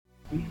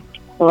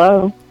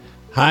Hello?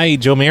 Hi,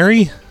 Joe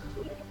Mary?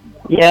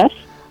 Yes?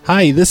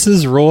 Hi, this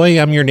is Roy.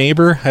 I'm your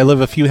neighbor. I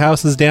live a few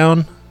houses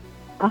down.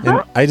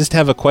 And I just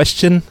have a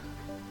question.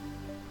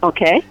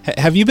 Okay.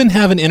 Have you been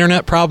having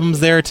internet problems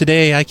there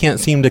today? I can't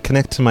seem to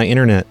connect to my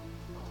internet.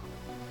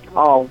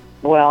 Oh,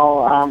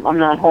 well, I'm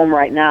not home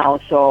right now,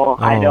 so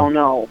I don't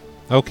know.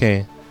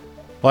 Okay.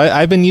 Well,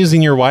 I've been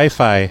using your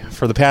Wi-Fi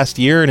for the past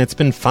year, and it's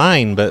been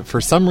fine, but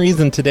for some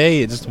reason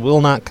today, it just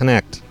will not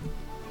connect.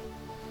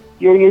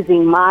 You're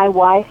using my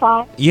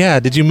Wi-Fi? Yeah,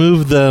 did you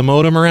move the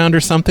modem around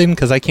or something?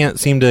 Because I can't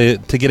seem to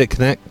get it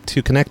connect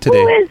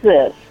today. Who is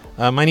this?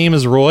 My name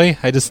is Roy.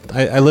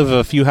 I live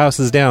a few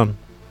houses down,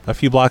 a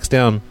few blocks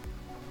down.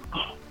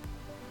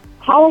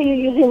 How are you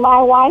using my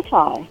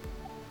Wi-Fi?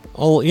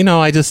 Well, you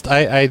know,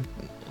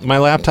 my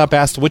laptop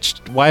asked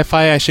which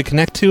Wi-Fi I should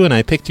connect to, and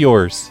I picked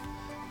yours.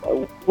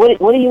 What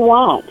do you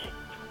want?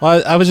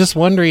 Well, I was just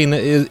wondering,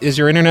 is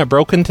your internet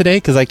broken today?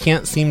 Because I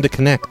can't seem to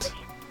connect.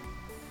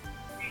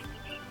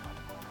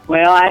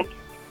 Well,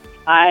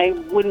 I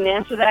wouldn't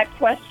answer that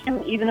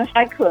question even if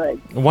I could.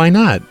 Why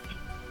not?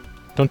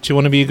 Don't you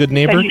want to be a good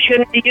neighbor? Because you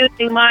shouldn't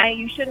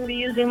be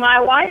using my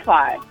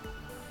Wi-Fi.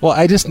 Well,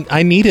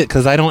 I need it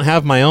because I don't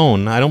have my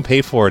own. I don't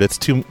pay for it. It's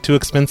too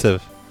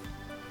expensive.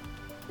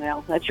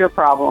 Well, that's your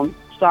problem.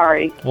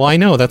 Sorry. Well, I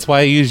know. That's why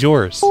I use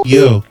yours.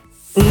 You. No.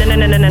 Get out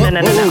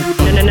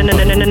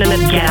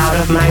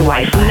of my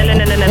Wi-Fi.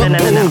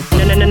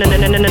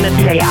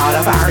 Stay out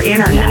of our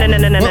internet.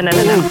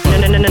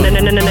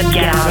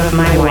 Get out of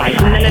my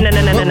Wi-Fi.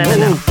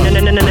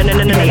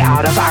 Stay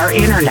out of our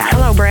internet.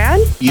 Hello,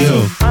 Brad?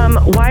 Yo.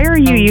 Why are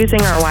you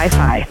using our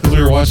Wi-Fi? Because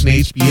we were watching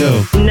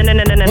HBO. No.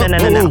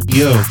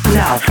 Yo.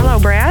 No. Hello,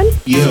 Brad?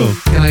 Yo.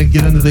 Can I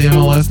get into the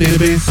MLS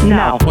database?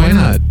 No. Why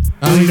not?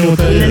 I don't even know what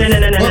that is.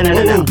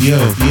 No.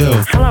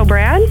 Yo. Hello,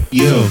 Brad?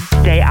 Yo.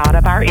 Stay out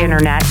of our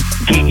internet.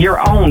 Get your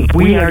own.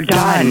 We are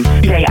done.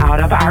 Stay out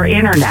of our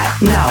internet.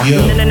 No.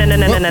 Yo. Get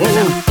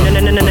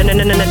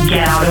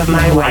out of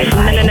my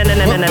Wi-Fi.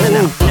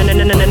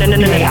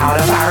 Stay out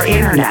of our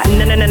internet.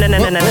 Get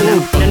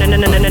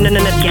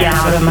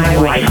out of my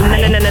Wi-Fi.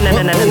 Stay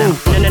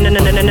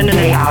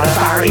out of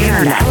our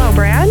internet. Hello,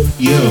 Brad?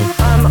 Yo.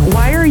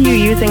 Why are you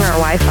using our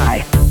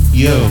Wi-Fi?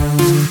 Yo.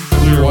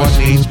 We were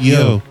watching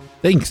HBO.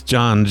 Thanks,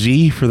 John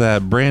G, for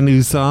that brand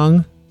new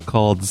song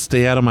called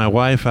Stay Out of My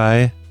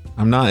Wi-Fi.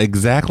 I'm not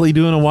exactly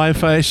doing a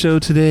Wi-Fi show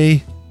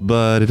today,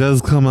 but it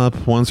does come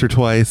up once or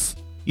twice.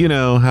 You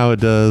know how it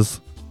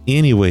does.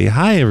 Anyway,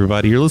 hi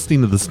everybody, you're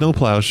listening to the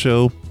Snowplow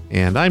Show,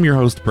 and I'm your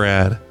host,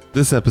 Brad.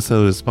 This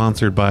episode is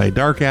sponsored by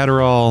Dark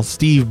Adderall,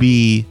 Steve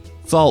B,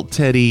 Salt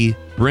Teddy,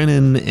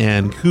 Brennan,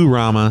 and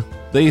Kurama.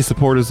 They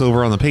support us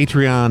over on the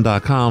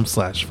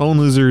patreon.com/phone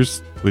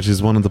losers, which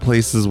is one of the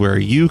places where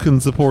you can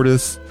support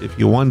us if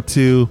you want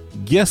to.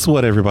 Guess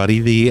what, everybody?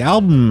 The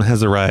album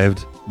has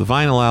arrived. The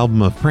vinyl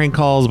album of Prank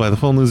Calls by the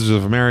Phone Losers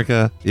of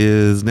America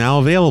is now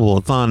available.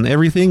 It's on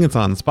everything. It's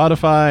on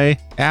Spotify,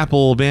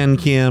 Apple,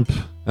 Bandcamp,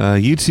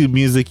 YouTube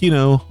Music, you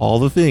know, all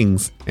the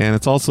things. And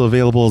it's also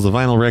available as a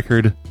vinyl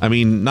record. I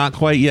mean, not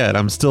quite yet.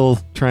 I'm still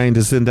trying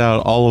to send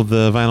out all of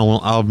the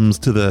vinyl albums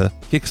to the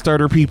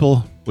Kickstarter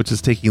people, which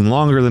is taking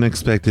longer than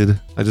expected.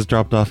 I just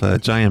dropped off a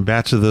giant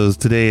batch of those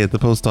today at the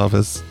post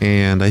office,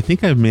 and I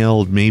think I've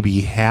mailed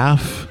maybe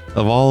half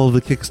of all of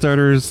the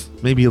Kickstarters,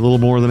 maybe a little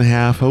more than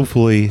half,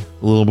 hopefully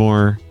a little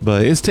more,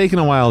 but it's taken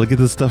a while to get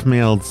this stuff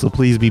mailed, so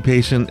please be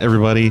patient,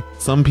 everybody.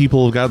 Some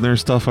people have gotten their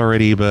stuff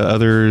already, but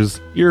others,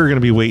 you're going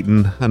to be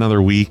waiting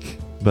another week.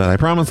 But I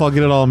promise I'll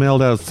get it all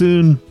mailed out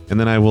soon, and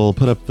then I will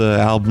put up the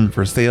album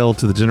for sale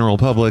to the general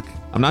public.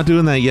 I'm not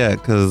doing that yet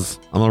because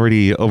I'm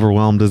already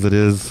overwhelmed as it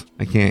is.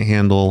 I can't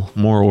handle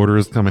more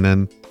orders coming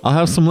in. I'll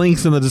have some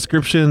links in the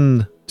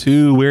description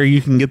to where you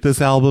can get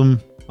this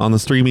album on the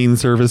streaming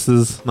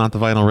services, not the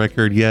vinyl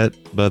record yet,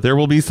 but there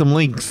will be some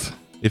links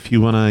if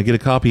you want to get a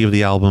copy of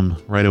the album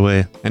right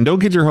away. And don't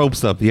get your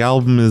hopes up. The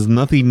album is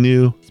nothing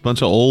new. It's a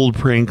bunch of old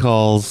prank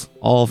calls,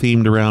 all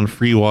themed around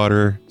free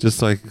water, just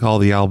so I could call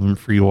the album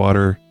Free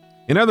Water.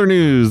 In other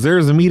news,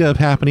 there's a meetup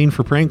happening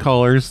for prank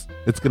callers.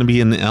 It's going to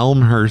be in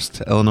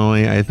Elmhurst,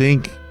 Illinois, I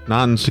think.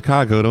 Not in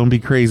Chicago. Don't be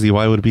crazy.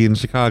 Why would it be in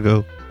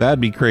Chicago? That'd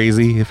be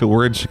crazy if it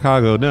were in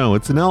Chicago. No,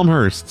 it's in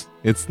Elmhurst.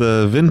 It's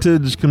the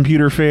Vintage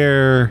Computer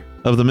Fair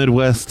of the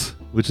Midwest,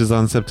 which is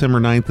on September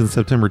 9th and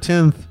September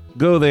 10th.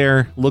 Go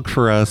there, look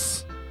for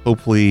us.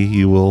 Hopefully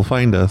you will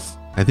find us.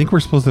 I think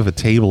we're supposed to have a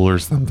table or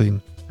something.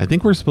 I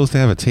think we're supposed to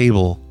have a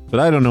table, but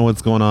I don't know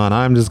what's going on.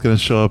 I'm just going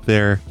to show up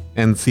there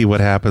and see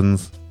what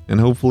happens. And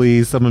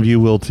hopefully some of you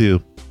will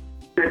too.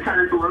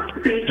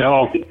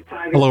 Hello.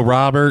 Hello,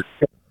 Robert.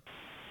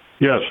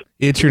 Yes.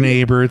 It's your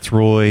neighbor. It's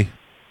Roy.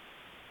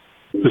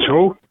 It's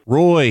who?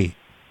 Roy.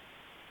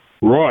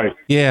 Roy.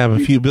 Yeah, I'm a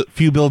few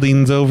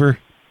buildings over.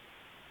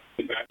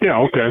 Yeah,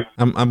 okay.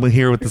 I'm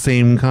here with the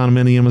same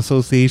condominium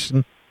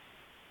association.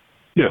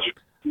 Yes.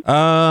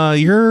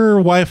 Your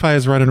Wi-Fi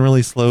is running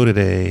really slow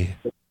today.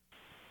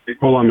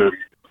 Hold on a minute.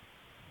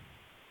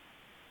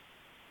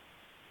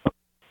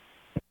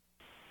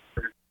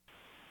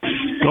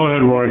 Go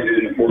ahead, Roy.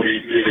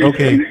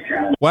 Okay.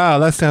 Wow,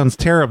 that sounds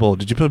terrible.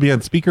 Did you put me on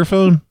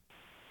speakerphone?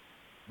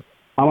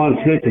 I'm on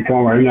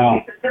speakerphone right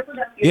now.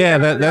 Yeah,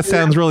 that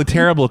sounds really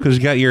terrible because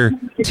you got your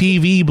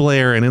TV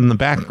blaring in the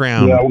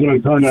background. Yeah, we're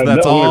going to turn that So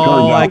that's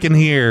all down. I can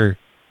hear.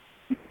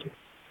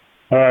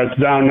 All right,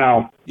 it's down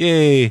now.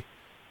 Yay.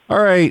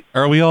 All right,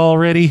 are we all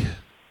ready?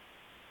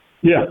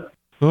 Yeah.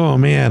 Oh,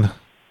 man.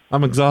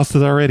 I'm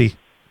exhausted already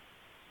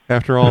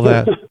after all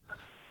that.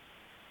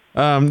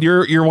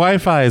 Your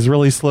Wi-Fi is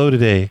really slow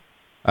today.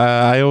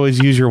 I always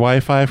use your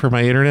Wi-Fi for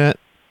my internet,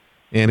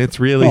 and it's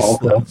really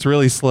it's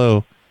really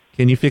slow.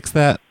 Can you fix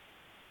that?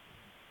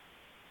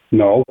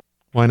 No.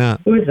 Why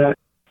not? Who is that?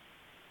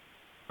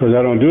 Because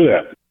I don't do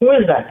that. Who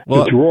is that?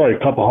 Well, It's Roy, a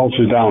couple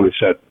houses down, he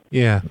said.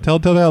 yeah. Tell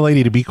that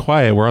lady to be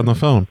quiet. We're on the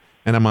phone,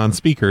 and I'm on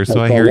speaker, so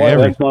I That's hear my wife.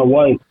 everything. That's my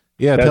wife.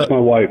 Yeah, That's my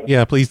wife.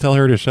 Yeah, please tell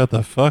her to shut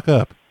the fuck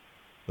up.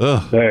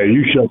 Ugh. Hey,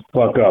 you shut the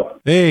fuck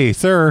up. Hey,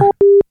 sir.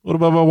 What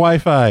about my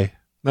Wi-Fi?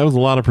 That was a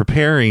lot of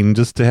preparing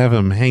just to have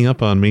him hang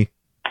up on me.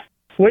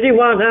 What do you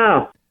want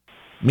now?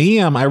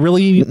 Me, I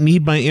really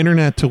need my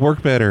internet to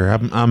work better.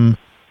 I'm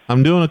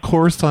doing a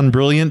course on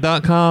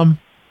Brilliant.com,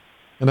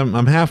 and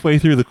I'm halfway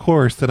through the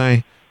course, and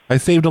I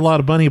saved a lot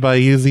of money by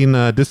using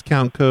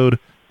discount code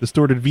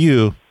Distorted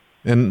View,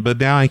 but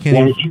now I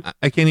can't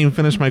even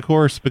finish my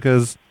course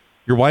because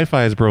your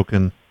Wi-Fi is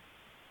broken.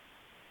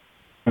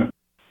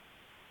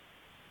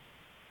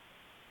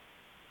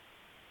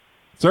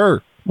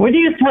 Sir. What do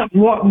you?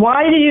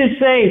 Why do you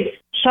say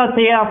shut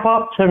the F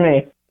up to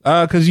me?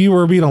 Because you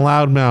were being a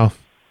loudmouth.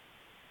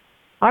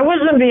 I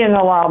wasn't being a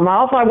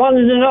loudmouth. I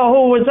wanted to know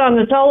who was on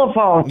the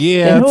telephone.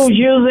 Yeah, and who's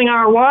using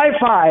our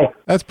Wi-Fi.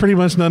 That's pretty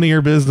much none of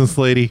your business,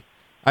 lady.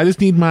 I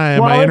just need my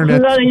Well,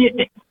 internet. It's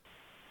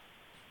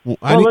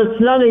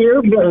none of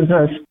your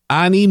business.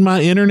 I need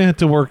my internet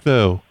to work,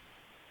 though.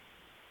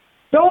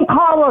 Don't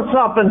call us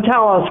up and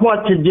tell us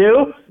what to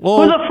do.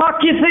 Well, who the fuck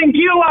you think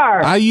you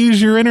are? I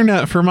use your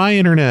internet for my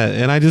internet,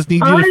 and I just need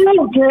you. I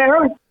don't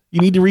care.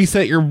 You need to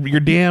reset your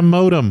damn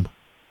modem.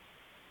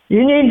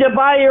 You need to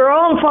buy your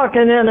own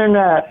fucking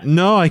internet.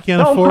 No, I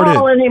can't afford it. Don't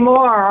call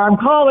anymore. I'm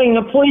calling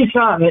the police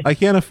on it. I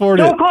can't afford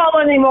it. Don't call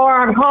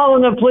anymore. I'm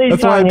calling the police on you.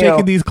 That's why I'm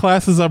taking these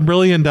classes on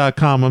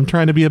Brilliant.com. I'm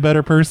trying to be a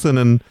better person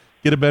and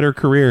get a better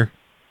career.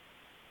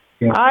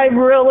 I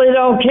really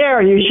don't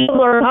care. You should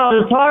learn how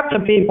to talk to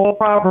people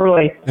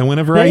properly. And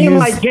whenever then you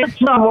might get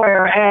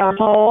somewhere,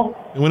 asshole.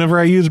 And whenever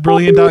I use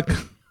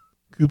Brilliant.com,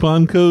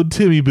 coupon code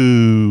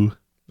TimmyBoo.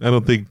 I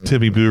don't think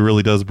Timmy Boo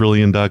really does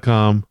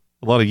Brilliant.com.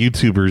 A lot of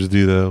YouTubers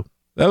do, though.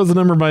 That was the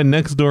number by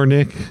Next Door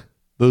Nick.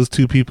 Those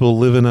two people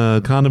live in a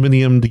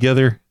condominium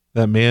together.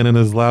 That man and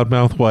his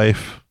loudmouth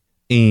wife.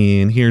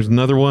 And here's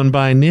another one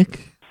by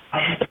Nick.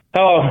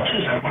 Hello.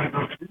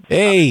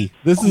 Hey,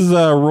 this is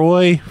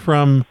Roy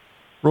from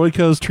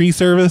Royco's Tree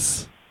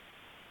Service.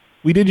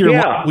 We did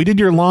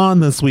your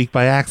lawn this week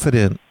by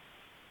accident.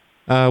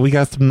 We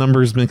got some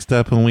numbers mixed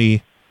up and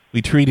we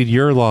treated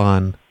your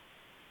lawn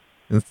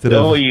instead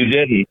of. No, you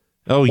didn't.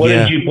 Oh, what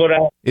yeah. What did you put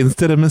out?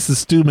 Instead of Mrs.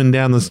 Stewman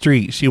down the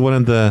street, she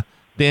wanted the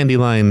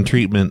dandelion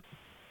treatment.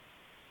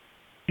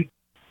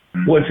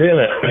 What's in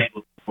it?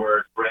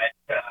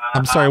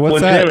 I'm sorry, what's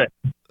that? In it?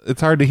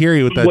 It's hard to hear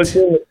you with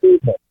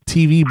that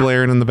TV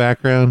blaring in the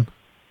background.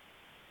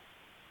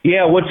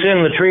 Yeah, what's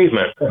in the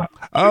treatment?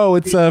 Oh,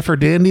 it's for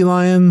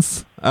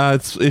dandelions.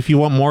 It's if you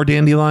want more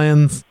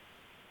dandelions.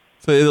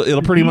 So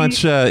it'll pretty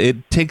much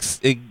it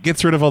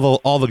gets rid of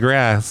all the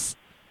grass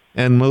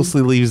and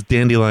mostly leaves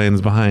dandelions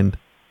behind.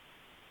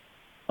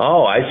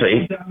 Oh, I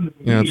see.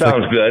 Yeah,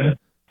 sounds good.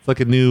 It's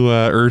like a new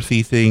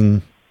earthy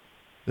thing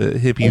that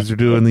hippies are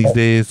doing these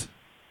days.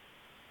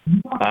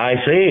 I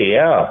see,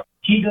 yeah.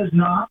 He does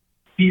not.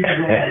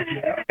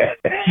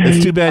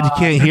 It's too bad you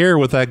can't hear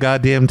with that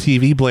goddamn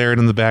TV blaring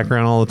in the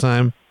background all the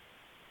time.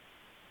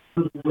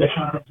 Well,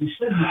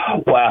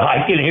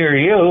 I can hear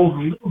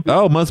you.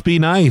 Oh, must be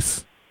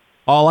nice.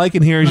 All I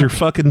can hear is your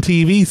fucking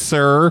TV,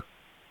 sir.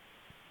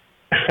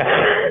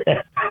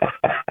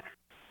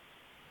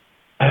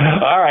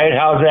 All right,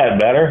 how's that,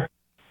 better?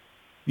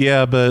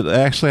 Yeah, but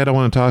actually I don't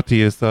want to talk to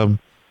you, so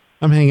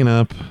I'm hanging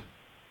up.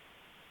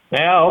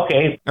 Yeah,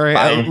 okay. All right,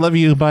 Bye. I love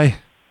you. Bye.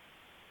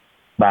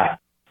 Bye.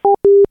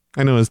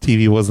 I know his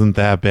TV wasn't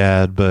that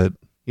bad, but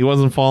he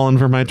wasn't falling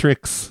for my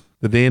tricks.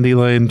 The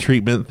dandelion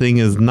treatment thing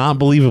is not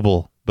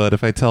believable, but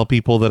if I tell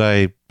people that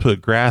I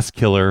put grass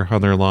killer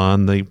on their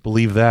lawn, they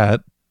believe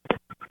that.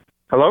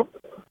 Hello?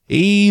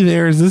 Hey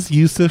there, is this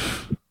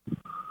Yusuf?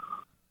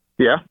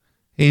 Yeah.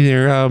 Hey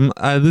there,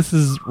 this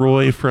is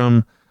Roy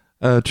from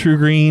True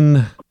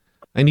Green.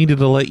 I needed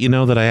to let you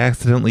know that I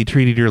accidentally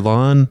treated your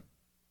lawn.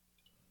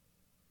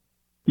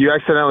 You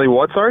accidentally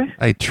what, sorry?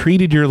 I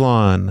treated your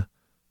lawn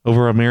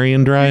over on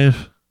Marion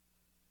Drive.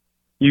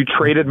 You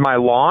traded my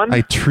lawn?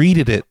 I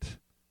treated it.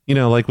 You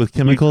know, like with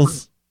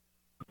chemicals.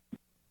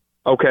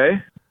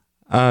 Okay.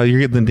 You're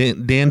getting the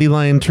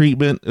dandelion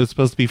treatment. It was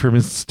supposed to be for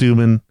Mrs.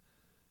 Stewman.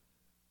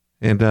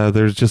 And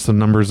there's just some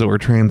numbers that were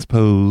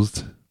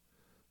transposed.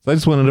 So I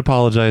just wanted to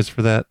apologize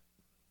for that.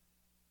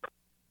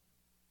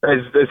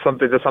 Did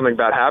something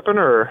bad happen,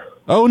 or?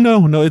 Oh,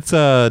 no, it's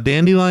a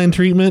dandelion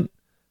treatment.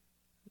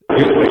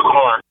 Hold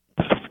on.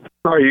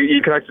 Oh,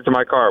 you connected to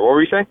my car. What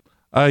were you saying?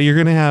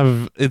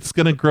 It's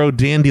going to grow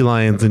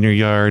dandelions in your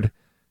yard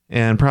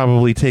and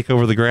probably take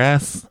over the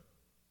grass.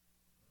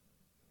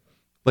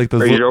 Like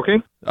those. Are you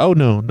joking? Oh,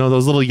 no,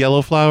 those little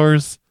yellow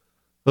flowers.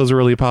 Those are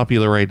really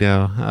popular right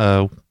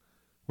now.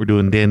 We're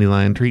doing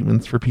dandelion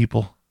treatments for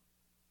people.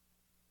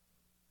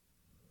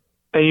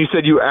 And you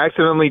said you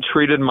accidentally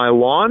treated my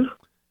lawn?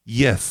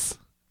 Yes.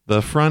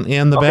 The front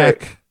and the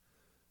back.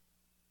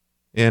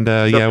 And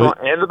the front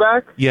and the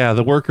back? Yeah,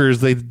 the workers,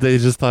 they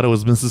just thought it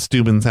was Mrs.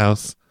 Steuben's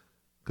house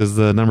because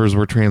the numbers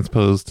were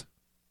transposed.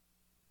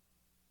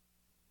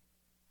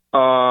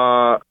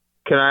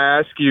 Can I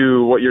ask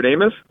you what your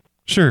name is?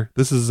 Sure.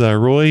 This is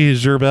Roy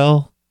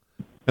Gerbel.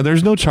 And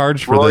there's no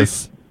charge for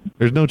this.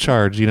 There's no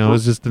charge, it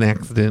was just an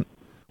accident.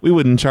 We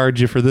wouldn't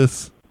charge you for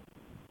this.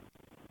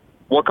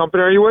 What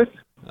company are you with?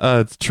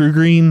 It's True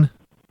Green.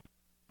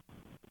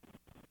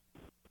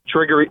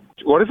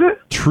 What is it?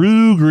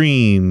 True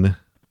Green.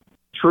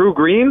 True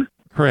Green?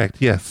 Correct,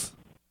 yes.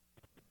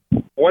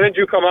 When did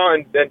you come out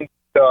and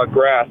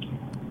grass?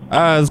 It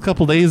was a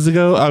couple days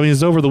ago. I mean, it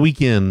was over the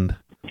weekend.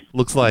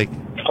 Looks like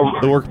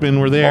the workmen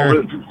were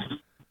there.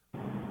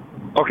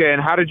 Okay,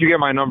 and how did you get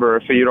my number,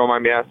 if you don't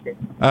mind me asking?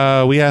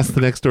 We asked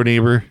the next door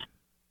neighbor.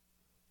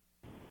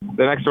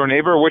 The next door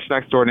neighbor? Which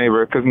next door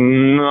neighbor? Because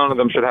none of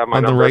them should have my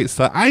number. On the right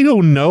side. I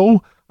don't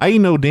know. I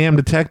ain't no damn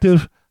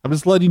detective. I'm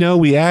just letting you know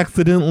we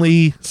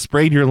accidentally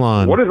sprayed your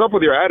lawn. What is up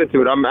with your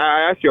attitude?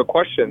 I asked you a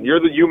question.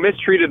 You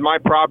mistreated my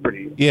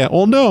property. Yeah.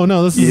 Well, no.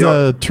 This is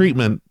a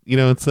treatment.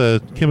 It's a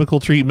chemical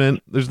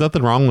treatment. There's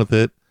nothing wrong with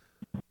it.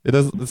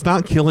 It's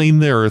not killing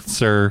the earth,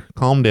 sir.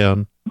 Calm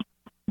down.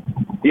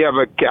 Yeah,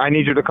 but I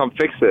need you to come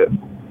fix it.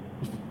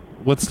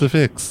 What's to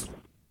fix?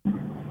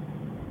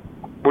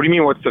 What do you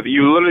mean, what's the...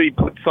 You literally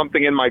put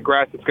something in my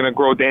grass that's going to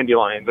grow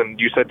dandelions, and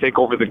you said take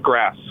over the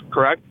grass,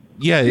 correct?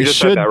 Yeah, you it just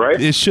should. Said that,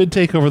 right? It should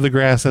take over the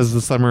grass as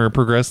the summer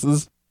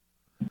progresses.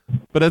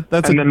 But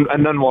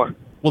then what?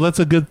 Well, that's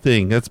a good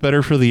thing. That's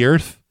better for the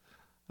earth.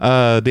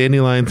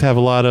 Dandelions have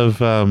a lot of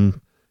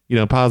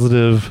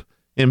positive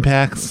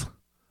impacts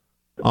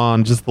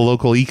on just the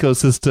local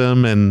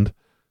ecosystem and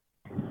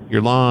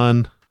your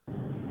lawn.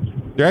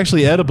 They're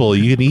actually edible.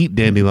 You can eat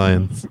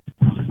dandelions.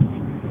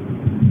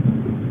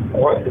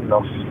 What in the...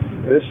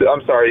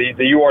 I'm sorry.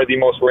 You are the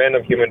most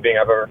random human being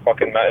I've ever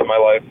fucking met in my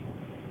life.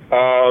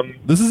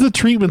 This is a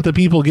treatment that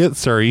people get,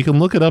 sir. You can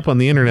look it up on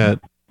the internet.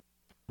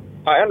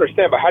 I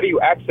understand, but how do you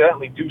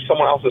accidentally do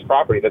someone else's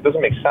property? That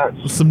doesn't make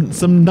sense.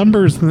 Some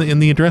numbers in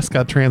the address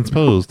got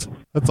transposed.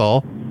 That's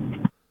all.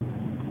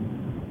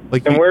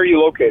 And where are you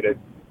located?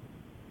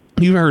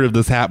 You've heard of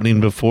this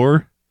happening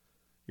before.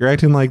 You're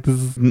acting like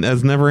this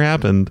has never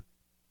happened.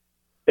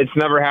 It's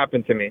never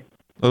happened to me.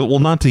 Well,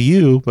 not to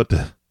you, but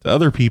to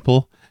other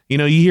people.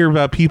 You hear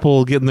about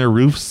people getting their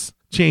roofs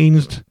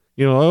changed.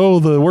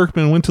 The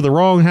workmen went to the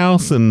wrong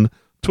house and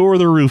tore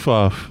the roof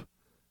off.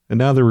 And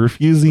now they're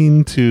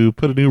refusing to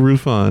put a new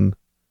roof on.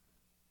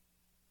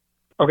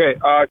 Okay,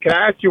 can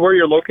I ask you where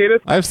you're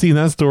located? I've seen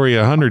that story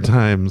 100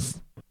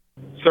 times.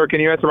 Sir,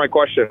 can you answer my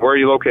question? Where are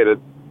you located?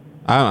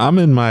 I'm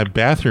in my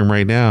bathroom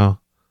right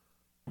now.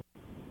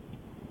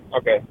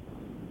 Okay.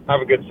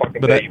 Have a good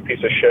fucking day, you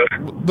piece of shit.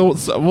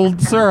 Well,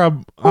 sir,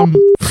 I'm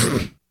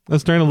I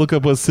was trying to look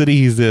up what city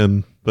he's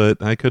in,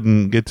 but I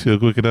couldn't get to it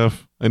quick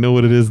enough. I know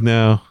what it is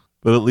now.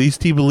 But at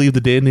least he believed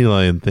the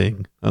dandelion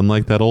thing,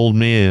 unlike that old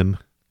man.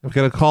 I've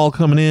got a call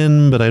coming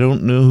in, but I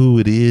don't know who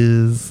it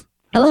is.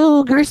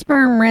 Hello,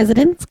 Gersperm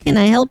residents. Can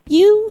I help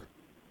you?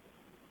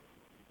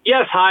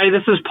 Yes, hi.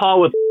 This is Paul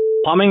with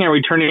Plumbing. I'm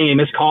returning a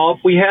missed call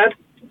we had.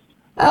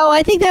 Oh,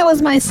 I think that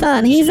was my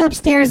son. He's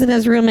upstairs in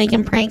his room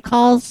making prank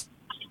calls.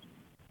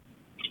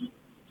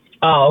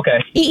 Oh,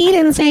 okay. He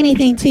didn't say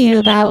anything to you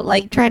about,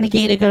 trying to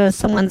get you to go to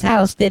someone's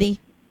house, did he?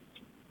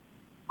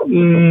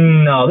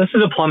 No, this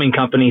is a plumbing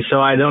company,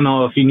 so I don't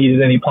know if you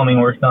needed any plumbing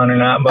work done or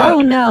not. But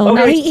oh, no.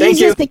 Okay, no, he's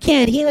you. just a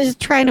kid. He was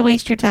just trying to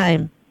waste your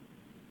time.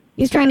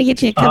 He's trying to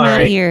get you to come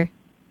out here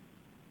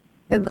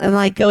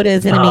and go to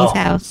his enemy's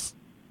house.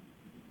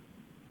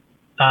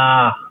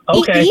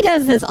 Okay. He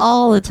does this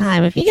all the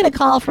time. If you get a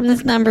call from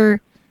this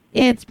number,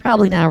 it's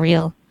probably not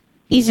real.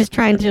 He's just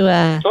trying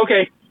to...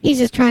 okay. He's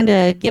just trying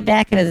to get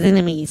back at his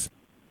enemies.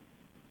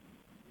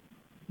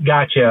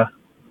 Gotcha.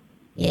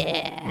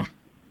 Yeah.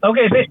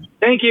 Okay,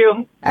 thank you.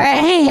 All right,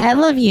 hey, I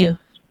love you.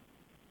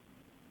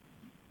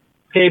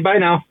 Okay, bye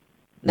now.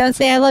 Don't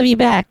say I love you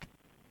back.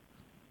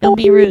 Don't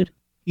be rude.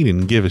 He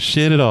didn't give a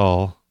shit at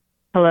all.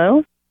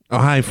 Hello? Oh,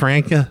 hi,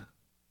 Franca.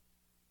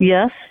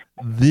 Yes?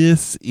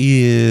 This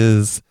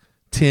is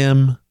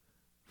Tim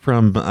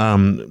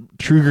from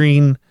True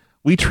Green.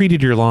 We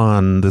treated your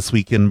lawn this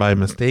weekend by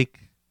mistake.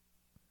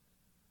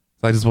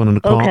 So I just wanted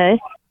to call. Okay.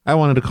 I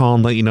wanted to call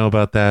and let you know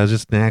about that. It was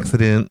just an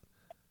accident.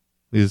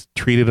 We just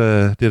did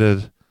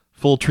a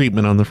full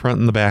treatment on the front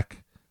and the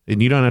back,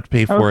 and you don't have to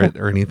pay for it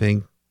or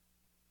anything.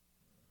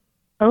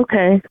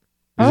 Okay.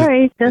 All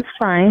right, that's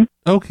fine.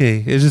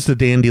 Okay, it's just a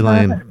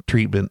dandelion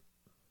treatment.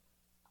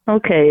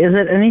 Okay, is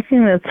it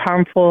anything that's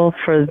harmful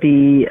for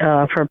the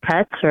for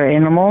pets or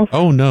animals?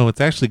 Oh no,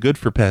 it's actually good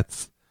for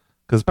pets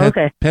because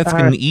pets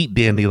can eat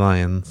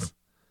dandelions.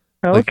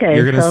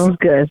 Okay, sounds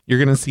good. You're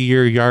gonna see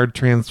your yard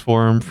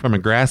transform from a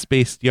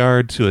grass-based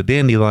yard to a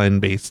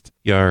dandelion-based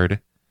yard.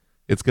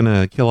 It's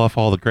gonna kill off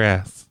all the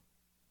grass.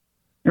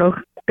 Oh,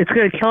 it's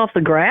gonna kill off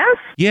the grass?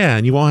 Yeah,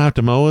 and you won't have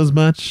to mow as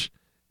much.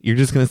 You're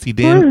just gonna see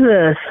What is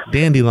this?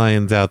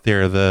 dandelions out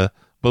there.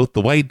 Both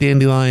the white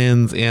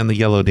dandelions and the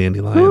yellow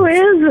dandelions. Who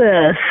is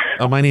this?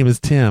 Oh, my name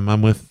is Tim.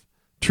 I'm with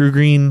True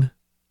Green.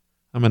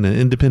 I'm an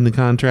independent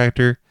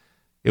contractor.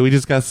 Yeah, we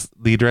just got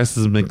the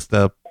addresses mixed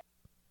up.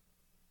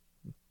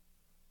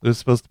 It was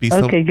supposed to be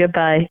Okay,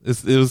 goodbye.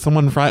 It was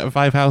someone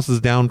 5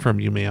 houses down from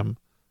you, ma'am.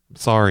 I'm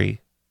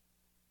sorry.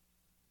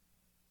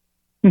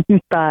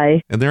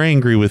 Bye. And they're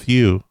angry with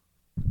you.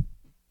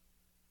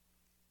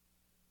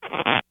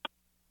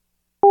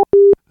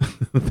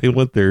 They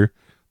want their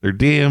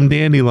damn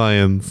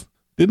dandelions.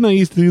 Didn't I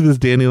used to do this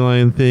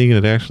dandelion thing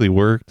and it actually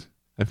worked?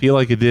 I feel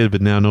like it did,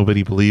 but now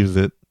nobody believes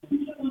it.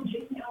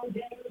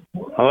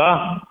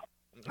 Hello?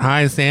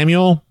 Hi,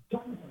 Samuel.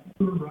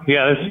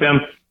 Yeah, this is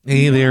Tim.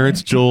 Hey there,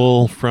 it's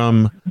Joel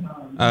from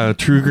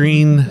True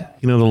Green.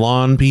 You know, the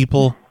lawn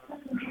people.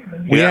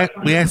 We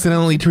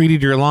accidentally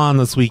treated your lawn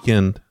this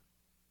weekend.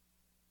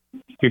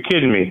 You're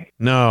kidding me.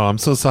 No, I'm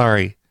so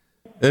sorry.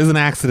 It was an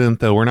accident,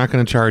 though. We're not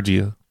going to charge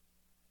you.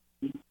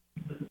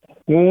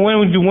 Well,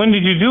 when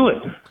did you do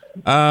it?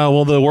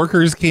 Well, the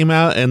workers came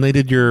out and they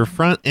did your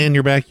front and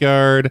your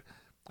backyard,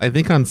 I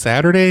think on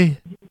Saturday.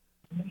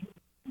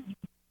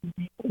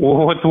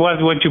 Well,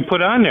 what you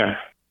put on there?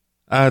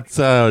 It's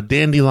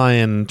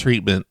dandelion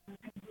treatment.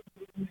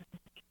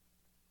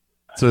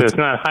 So it's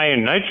not high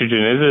in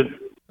nitrogen, is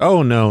it?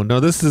 Oh, no.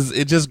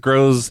 It just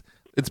grows.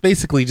 It's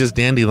basically just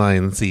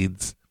dandelion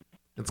seeds.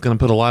 It's going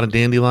to put a lot of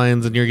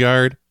dandelions in your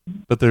yard,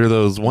 but they're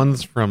those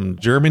ones from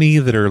Germany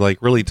that are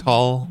like really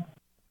tall.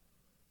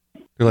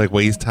 They're like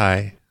waist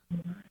high.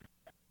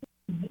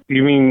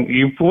 You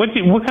mean what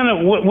did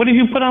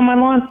you put on my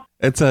lawn?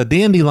 It's a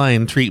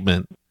dandelion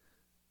treatment.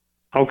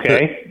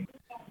 Okay.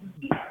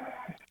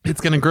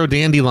 It's going to grow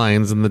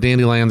dandelions, and the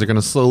dandelions are going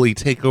to slowly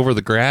take over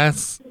the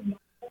grass.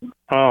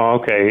 Oh,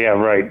 okay. Yeah,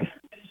 right.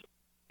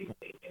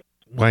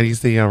 Why do you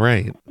say yeah,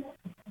 right?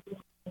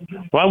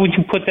 Why would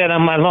you put that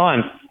on my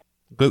lawn?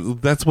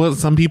 But that's what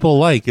some people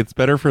like. It's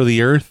better for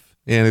the earth,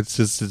 and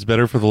it's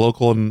better for the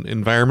local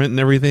environment and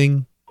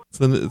everything.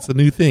 It's a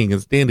new thing.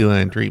 It's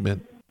dandelion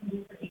treatment.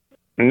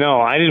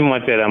 No, I didn't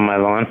want that on my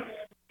lawn.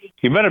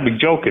 You better be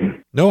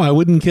joking. No, I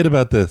wouldn't kid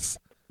about this.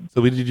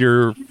 So we did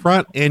your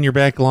front and your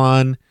back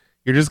lawn.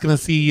 You're just going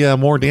to see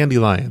more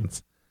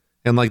dandelions,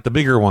 and like the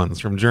bigger ones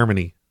from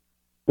Germany.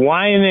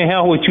 Why in the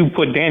hell would you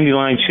put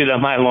dandelion shit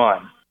on my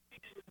lawn?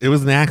 It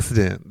was an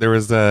accident. There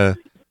was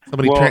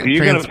somebody. Well,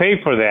 you're going to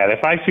pay for that.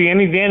 If I see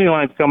any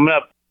dandelions coming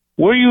up,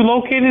 where are you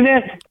located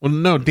at? Well,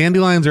 no,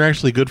 dandelions are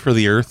actually good for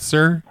the earth,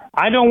 sir.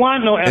 I don't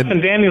want no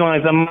effing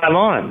dandelions on my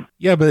lawn.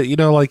 Yeah, but you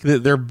know, like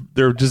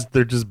they're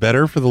just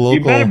better for the local.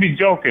 You better be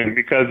joking,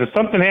 because if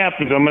something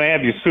happens, I'm going to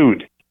have you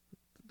sued.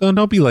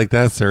 Don't be like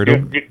that, sir.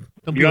 Don't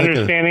you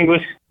understand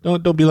English?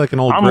 Don't be like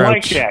an old I'm grouch.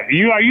 like that.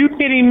 Are you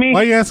kidding me?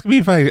 Why are you asking me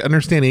if I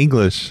understand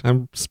English?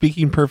 I'm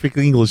speaking perfect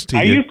English to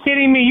you. Are you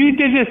kidding me? You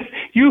did this.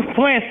 You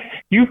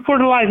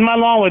fertilized my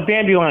lawn with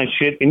dandelion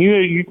shit, and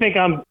you think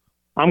I'm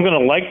gonna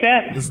like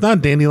that? It's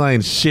not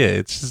dandelion shit.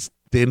 It's just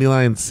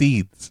dandelion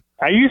seeds.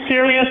 Are you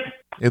serious?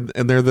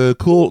 And they're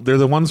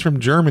the ones from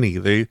Germany.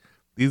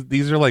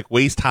 These are like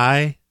waist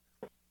high.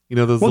 You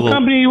know those. What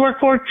company you work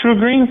for? True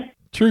Green?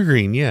 True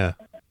Green, yeah.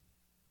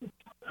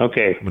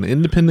 Okay. I'm an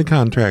independent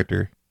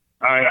contractor.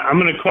 All right, I'm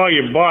going to call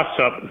your boss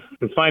up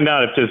and find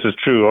out if this is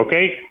true,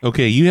 okay?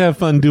 Okay, you have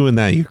fun doing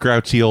that, you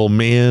grouchy old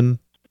man.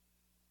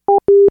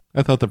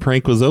 I thought the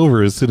prank was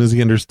over as soon as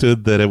he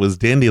understood that it was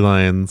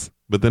dandelions.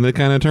 But then it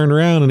kind of turned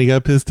around and he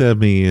got pissed at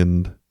me,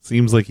 and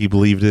seems like he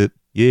believed it.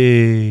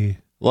 Yay. A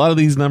lot of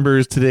these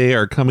numbers today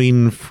are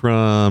coming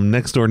from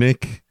Next Door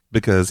Nick,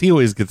 because he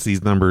always gets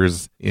these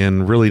numbers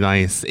in really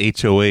nice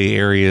HOA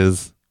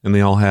areas. And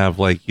they all have,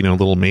 like, you know,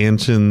 little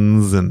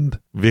mansions and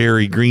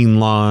very green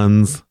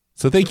lawns.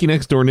 So thank you,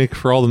 Next Door Nick,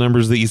 for all the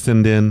numbers that you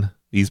send in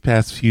these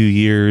past few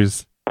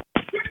years.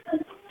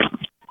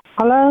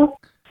 Hello?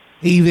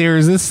 Hey there,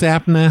 is this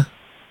Sapna?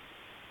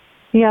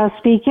 Yeah,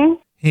 speaking.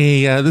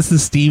 Hey, this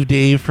is Steve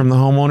Dave from the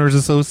Homeowners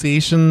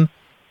Association.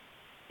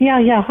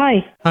 Yeah,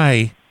 hi.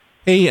 Hi.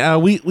 Hey,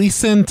 we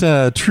sent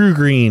True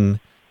Green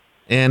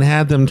and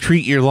had them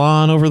treat your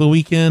lawn over the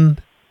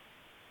weekend.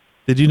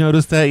 Did you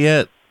notice that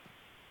yet?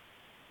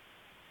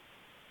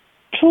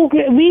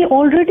 We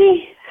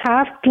already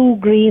have True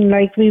Green,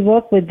 like we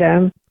work with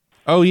them.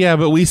 Oh yeah,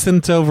 but we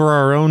sent over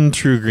our own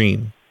True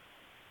Green.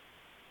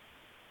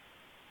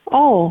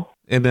 Oh.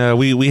 And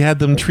we had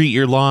them treat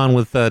your lawn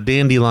with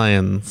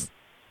dandelions.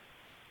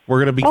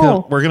 We're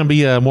gonna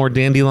be a more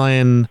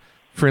dandelion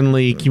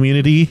friendly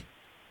community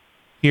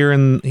here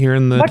in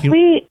the.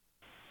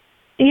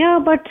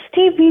 But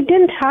Steve, we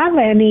didn't have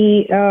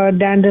any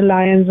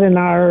dandelions in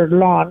our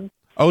lawn.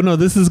 Oh, no,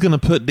 this is going to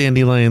put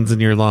dandelions in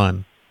your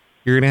lawn.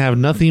 You're going to have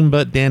nothing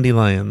but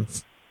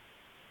dandelions.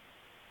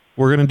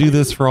 We're going to do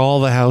this for all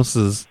the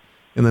houses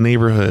in the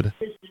neighborhood.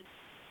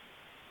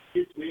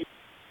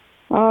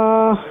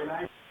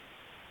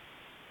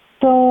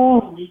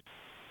 So,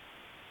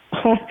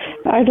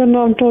 I don't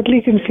know. I'm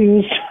totally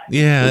confused.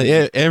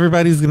 Yeah,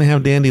 everybody's going to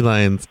have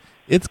dandelions.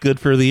 It's good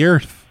for the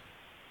earth.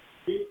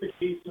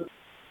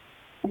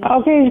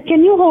 Okay,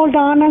 can you hold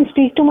on and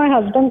speak to my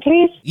husband,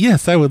 please?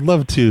 Yes, I would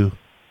love to.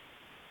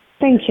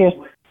 Thank you.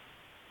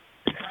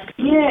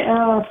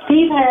 Yeah,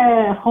 Steve,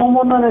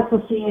 homeowner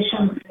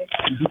association.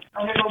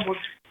 I don't know what.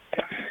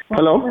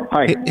 Hello.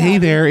 Hi. Hey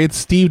there, it's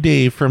Steve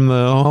Dave from the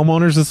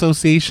Homeowners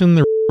Association,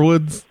 the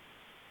Woods.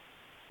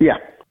 Yeah.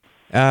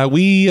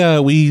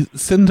 We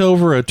sent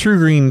over a True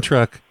Green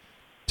truck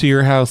to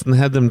your house and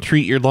had them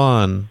treat your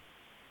lawn.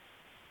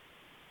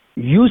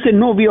 You said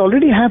no. We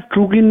already have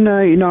True Green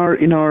in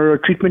our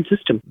treatment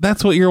system.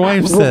 That's what your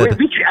wife said.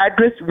 Which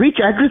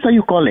address are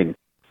you calling?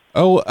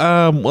 Oh,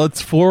 well,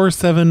 it's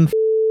 47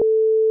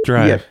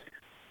 Drive. Yes.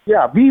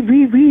 Yeah, we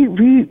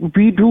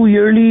do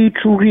yearly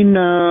True Green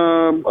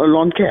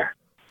lawn care.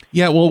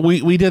 Yeah, well,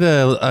 we did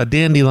a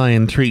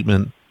dandelion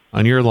treatment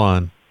on your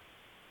lawn,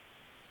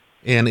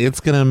 and it's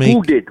gonna make.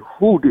 Who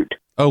did?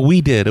 Oh,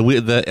 we did.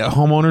 The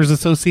homeowners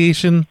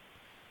association.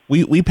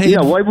 We paid.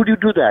 Yeah, why would you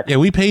do that? Yeah,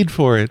 we paid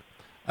for it.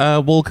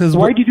 Well, because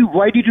why did you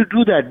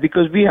do that?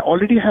 Because we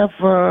already have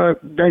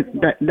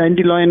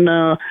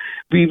dandelion.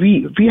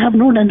 We have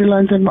no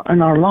dandelions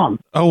in our lawn.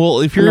 Oh well,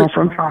 if you're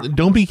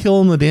don't be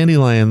killing the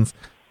dandelions.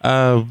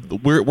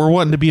 We're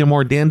wanting to be a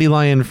more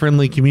dandelion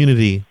friendly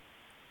community.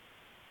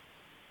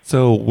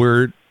 So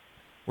we're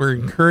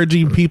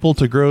encouraging people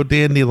to grow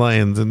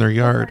dandelions in their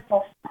yard.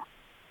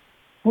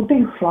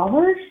 Putting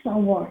flowers or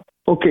what?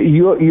 Okay,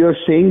 you're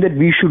saying that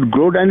we should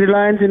grow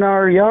dandelions in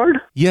our yard?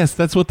 Yes,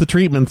 that's what the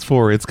treatment's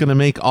for. It's going to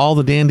make all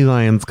the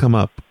dandelions come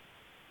up,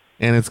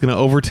 and it's going to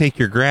overtake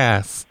your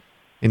grass,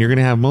 and you're going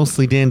to have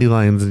mostly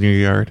dandelions in your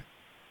yard.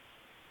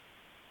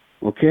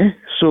 Okay,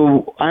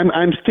 so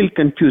I'm still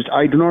confused.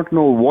 I do not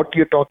know what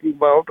you're talking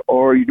about,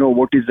 or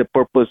what is the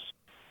purpose,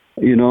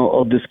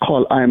 of this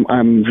call. I'm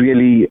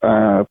really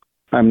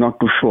I'm not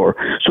too sure.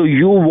 So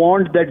you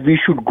want that we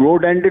should grow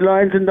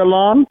dandelions in the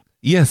lawn?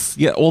 Yes,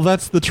 yeah. Well,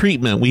 that's the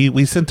treatment.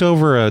 We sent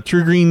over a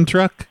True Green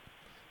truck,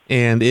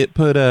 and it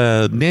put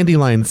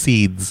dandelion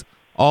seeds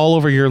all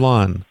over your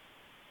lawn.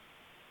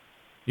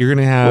 You're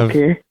gonna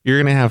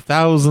have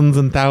thousands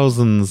and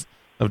thousands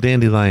of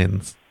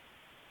dandelions.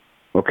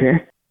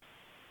 Okay.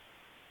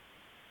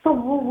 So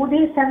would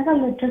you send the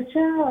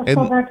literature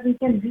so that we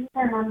can read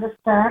and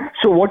understand?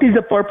 So what is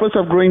the purpose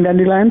of growing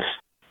dandelions?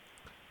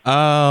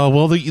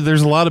 Well,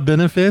 there's a lot of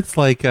benefits,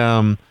 like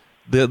they'll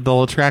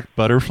attract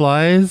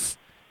butterflies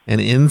and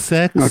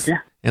insects, okay.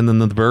 And then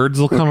the birds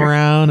will come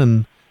around,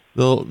 and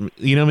they'll,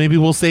 maybe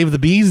we'll save the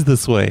bees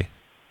this way.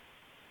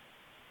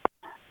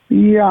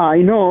 Yeah,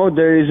 I know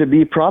there is a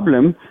bee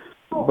problem,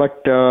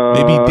 but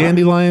maybe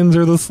dandelions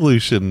are the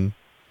solution.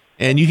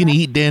 And you can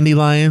eat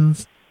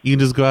dandelions. You can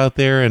just go out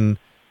there and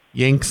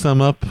yank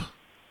some up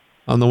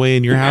on the way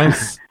in your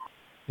house.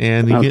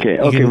 And you we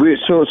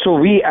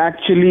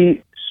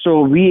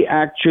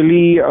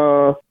actually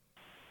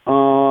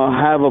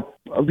have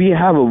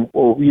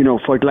a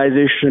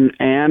fertilization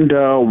and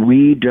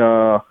weed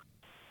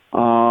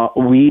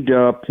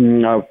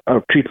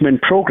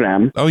treatment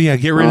program. Oh yeah,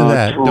 get rid of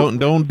that.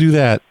 Don't do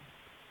that.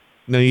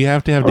 No, you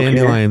have to have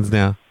dandelions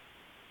now.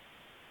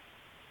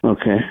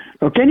 Okay.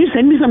 Can you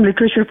send me some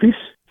literature, please?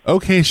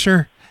 Okay,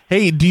 sure.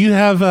 Hey, do you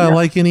have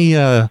like any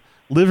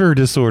liver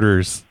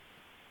disorders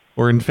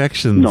or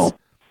infections? No.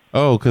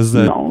 Oh, because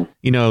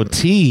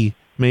tea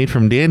made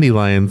from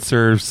dandelion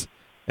serves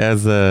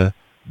as a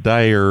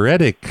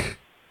diuretic.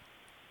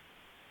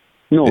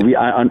 No,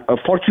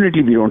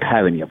 unfortunately we don't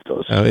have any of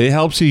those. Oh, it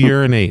helps you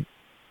urinate.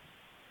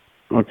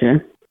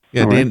 Okay.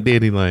 Yeah,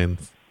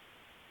 dandelions.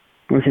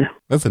 Okay.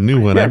 That's a new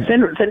one. Yeah,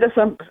 send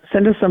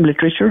us some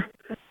literature.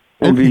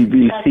 And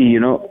we'll see,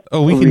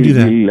 Oh, we can do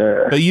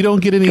that. But you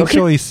don't get any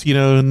choice,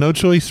 no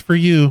choice for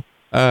you.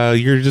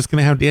 You're just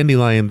going to have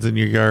dandelions in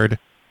your yard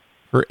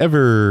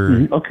forever.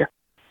 Mm-hmm. Okay.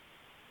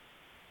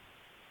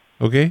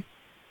 Okay?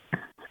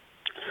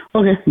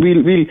 Okay,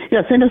 we'll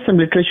send us some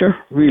literature.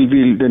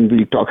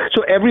 We'll talk.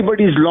 So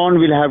everybody's lawn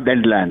will have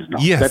dandelions now.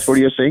 Yes. That's what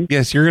you're saying?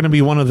 Yes, you're going to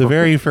be one of the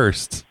very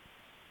first.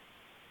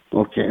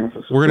 Okay.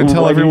 We're going to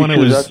tell everyone it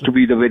was us to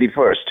be the very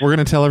first. We're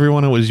going to tell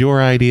everyone it was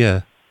your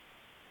idea.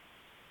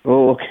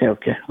 Oh,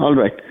 okay. All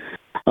right.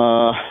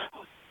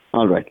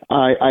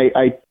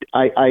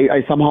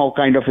 I somehow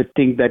kind of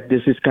think that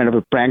this is kind of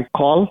a prank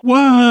call.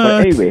 What?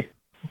 But anyway.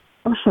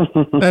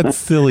 That's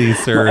silly,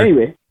 sir. But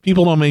anyway.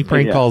 People don't make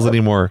prank calls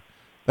anymore.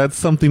 That's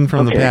something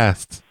from the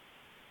past.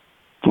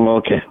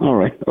 Okay. All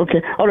right.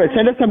 Okay. All right.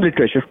 Send us some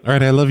literature. All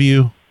right. I love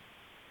you.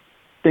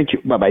 Thank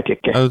you. Bye-bye.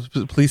 Take care.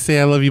 Please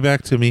say I love you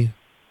back to me.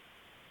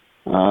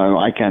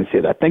 I can't say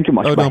that. Thank you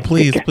much. Oh, Bye. no,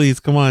 please.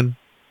 Come on.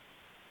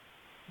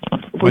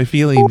 My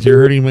feelings. You're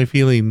hurting my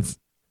feelings.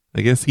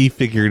 I guess he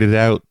figured it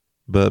out.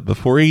 But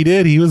before he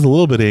did, he was a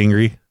little bit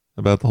angry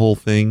about the whole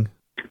thing.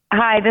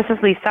 Hi, this is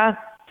Lisa.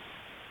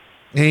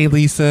 Hey,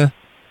 Lisa.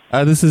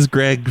 This is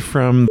Greg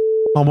from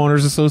the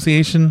Homeowners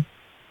Association.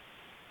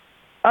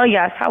 Oh,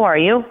 yes. How are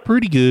you?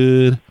 Pretty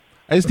good.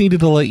 I just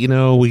needed to let you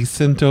know we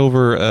sent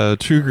over a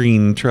True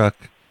Green truck,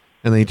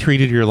 and they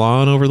treated your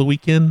lawn over the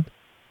weekend.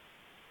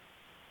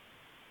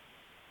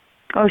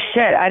 Oh,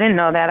 shit. I didn't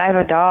know that. I have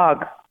a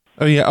dog.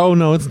 Oh, yeah. Oh,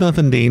 no, it's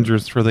nothing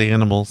dangerous for the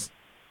animals.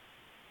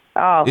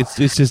 Oh. It's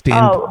just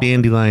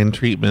dandelion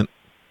treatment.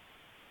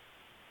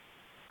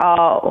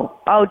 Oh.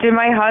 Oh, did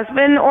my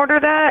husband order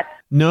that?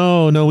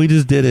 No, we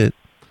just did it.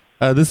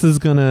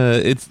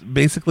 It's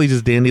basically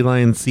just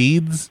dandelion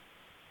seeds,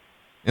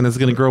 and it's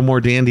gonna grow more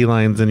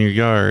dandelions in your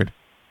yard.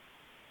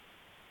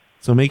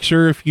 So make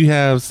sure if you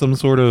have some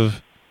sort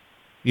of,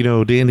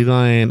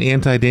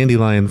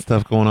 anti-dandelion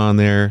stuff going on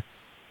there,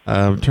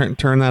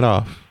 turn that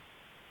off,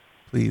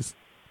 please.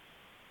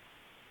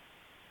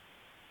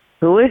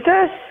 Who is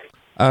this?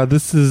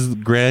 This is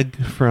Greg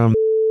from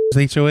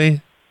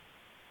HOA.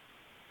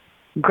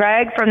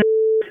 Greg from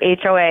the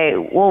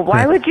HOA. Well,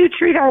 why would you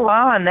treat our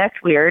lawn? That's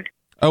weird.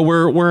 Oh,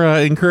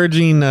 we're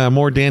encouraging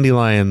more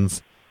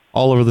dandelions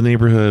all over the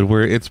neighborhood,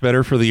 where it's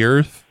better for the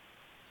earth,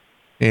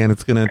 and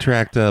it's going to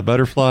attract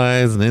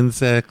butterflies and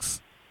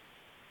insects,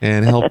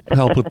 and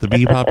help with the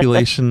bee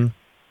population.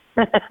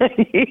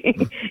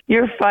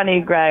 You're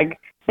funny, Greg.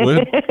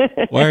 What?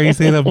 Why are you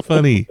saying I'm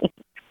funny?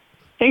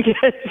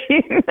 Because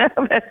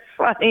that's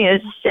funny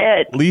as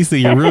shit. Lisa,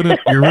 you're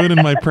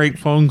ruining my prank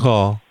phone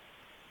call.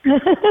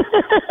 This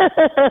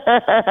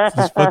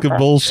is fucking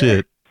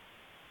bullshit.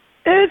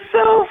 It's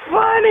so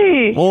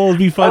funny. Well, it'd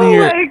be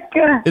funnier. Oh my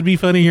God. It'd be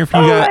funnier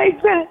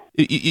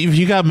if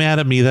you got mad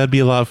at me. That'd be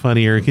a lot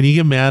funnier. Can you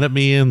get mad at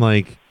me and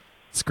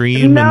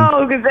scream?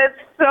 No, because that's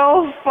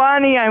so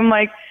funny. I'm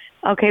like,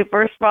 okay,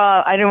 first of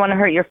all, I didn't want to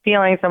hurt your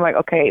feelings. I'm like,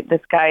 okay,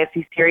 this guy, is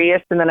he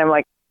serious? And then I'm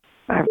like,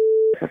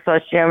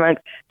 associate. I'm like,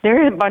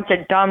 they're a bunch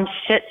of dumb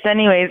shits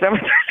anyways.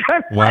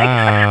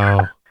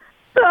 Wow.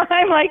 So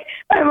I'm like,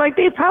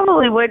 they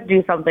probably would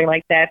do something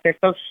like that. They're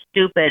so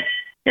stupid.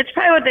 It's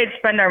probably what they'd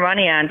spend our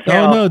money on, too.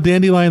 Oh, no,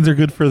 dandelions are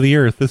good for the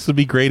earth. This would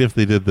be great if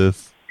they did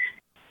this.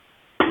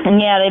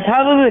 Yeah, they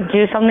probably would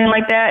do something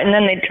like that, and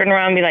then they'd turn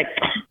around and be like,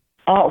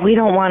 oh, we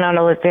don't want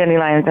all those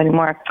dandelions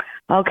anymore.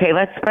 Okay,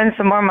 let's spend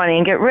some more money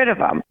and get rid of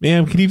them.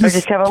 Ma'am, can you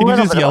just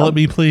yell at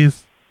me,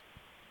 please?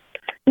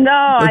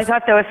 No, I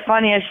thought that was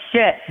funny as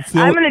shit.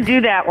 I'm going to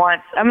do that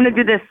once. I'm going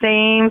to do the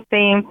same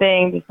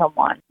thing to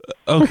someone.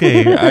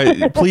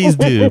 Okay, please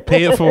do.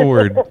 Pay it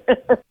forward.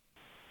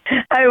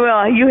 I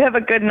will. You have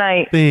a good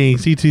night.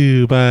 Thanks. You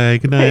too. Bye.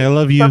 Good night. I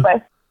love you.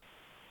 Bye-bye.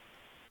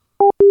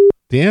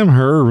 Damn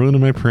her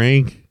ruining my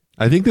prank.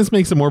 I think this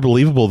makes it more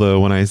believable, though,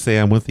 when I say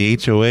I'm with the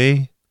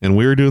HOA and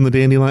we're doing the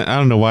dandelion. I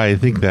don't know why I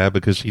think that,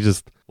 because she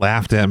just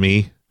laughed at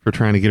me for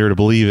trying to get her to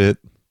believe it.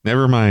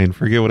 Never mind.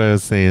 Forget what I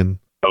was saying.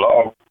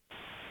 Hello.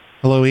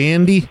 Hello,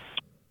 Andy?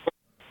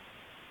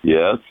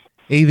 Yes.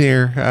 Hey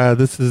there.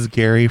 This is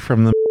Gary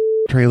from the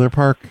trailer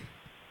park.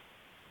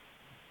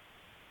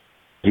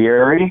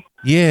 Gary?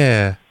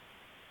 Yeah.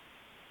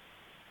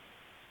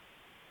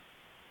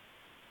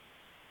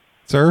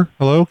 Sir?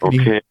 Hello?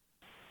 Okay.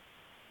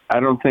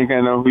 I don't think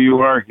I know who you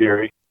are,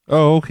 Gary.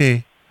 Oh,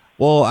 okay.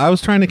 Well, I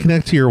was trying to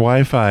connect to your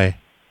Wi-Fi,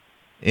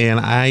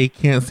 and I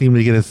can't seem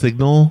to get a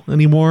signal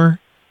anymore.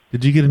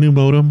 Did you get a new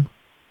modem?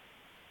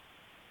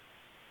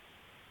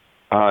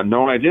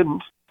 No, I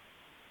didn't.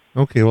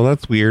 Okay, well,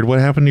 that's weird. What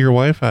happened to your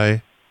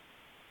Wi-Fi?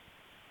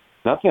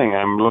 Nothing.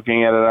 I'm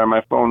looking at it on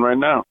my phone right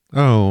now.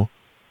 Oh.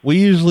 We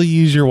usually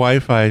use your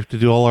Wi-Fi to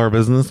do all our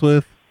business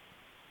with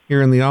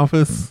here in the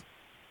office.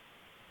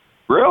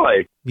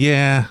 Really?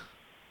 Yeah.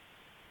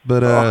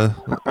 But I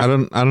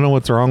don't know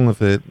what's wrong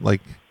with it.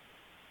 It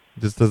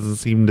just doesn't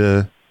seem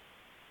to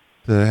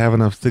have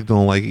enough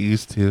signal like it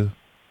used to.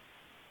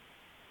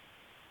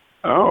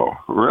 Oh,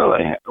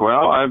 really?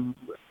 Well,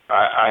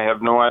 I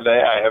have no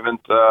idea. I haven't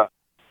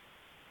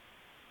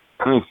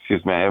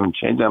excuse me, I haven't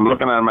changed. I'm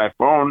looking on my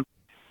phone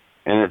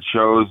and it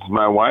shows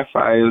my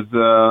Wi-Fi is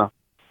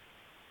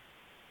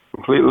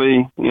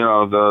completely,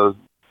 the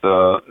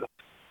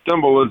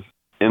symbol is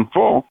in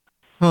full.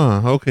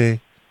 Huh, okay.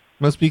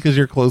 Must be because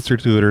you're closer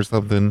to it or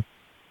something.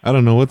 I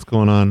don't know what's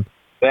going on.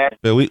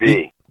 But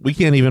we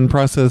can't even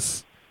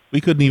process,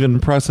 we couldn't even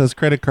process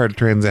credit card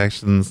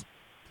transactions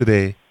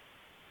today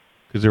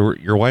because your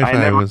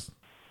Wi-Fi was,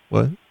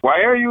 what? Why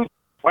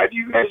do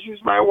you guys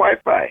use my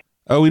Wi-Fi?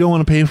 Oh, we don't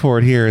want to pay for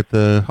it here at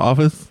the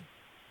office.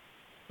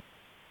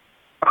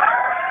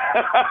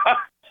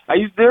 Are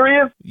you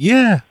serious?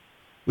 Yeah.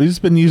 We've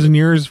just been using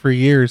yours for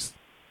years.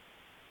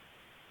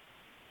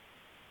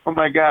 Oh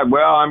my God.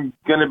 Well, I'm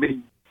going to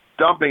be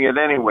dumping it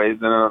anyways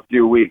in a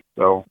few weeks,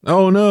 so.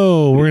 Oh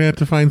no, we're going to have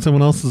to find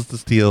someone else's to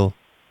steal.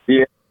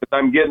 Yeah,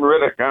 I'm getting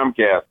rid of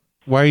Comcast.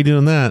 Why are you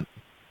doing that?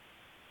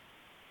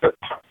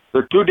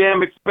 They're too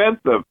damn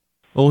expensive.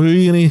 Well, who are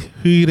you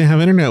gonna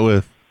have internet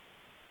with?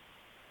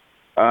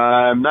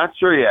 I'm not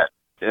sure yet.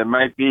 It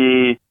might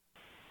be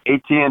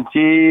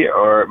AT&T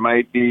or it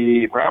might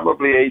be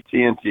probably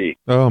AT&T.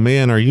 Oh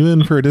man, are you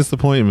in for a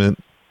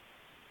disappointment?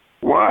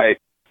 Why?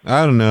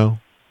 I don't know.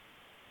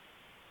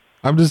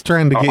 I'm just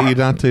trying to get you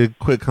not to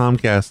quit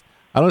Comcast.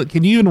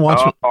 Can you even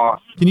watch?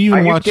 Can you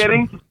even watch? Are you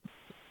kidding?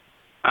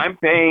 I'm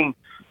paying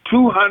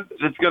 $200.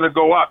 It's going to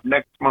go up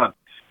next month.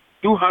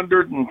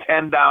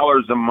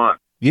 $210 a month.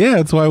 Yeah,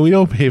 that's why we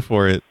don't pay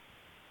for it.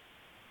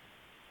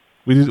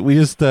 We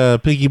just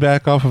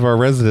piggyback off of our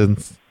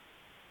residents.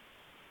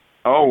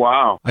 Oh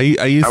wow! I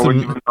used I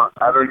to.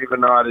 I don't even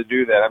know how to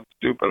do that. I'm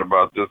stupid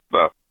about this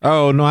stuff.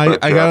 Oh no!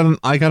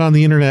 I got on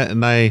the internet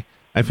and I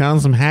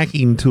found some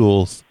hacking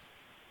tools.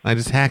 I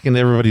just hack into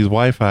everybody's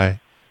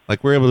Wi-Fi.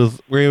 Like we're able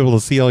to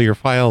see all your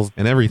files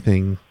and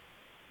everything.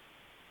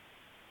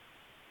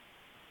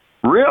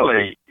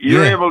 Really?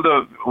 You're able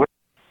to?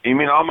 You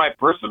mean all my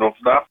personal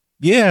stuff?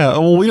 Yeah.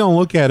 Well, we don't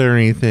look at it or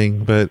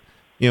anything, but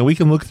we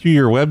can look through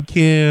your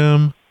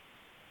webcam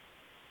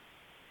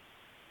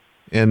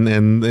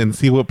and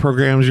see what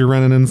programs you're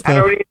running and stuff. I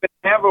don't even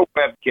have a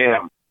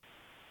webcam.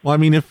 Well, I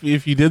mean, if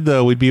you did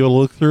though, we'd be able to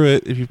look through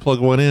it if you plug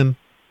one in.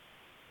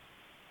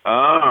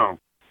 Oh.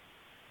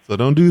 So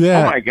don't do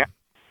that. Oh my God.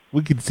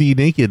 We could see you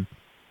naked.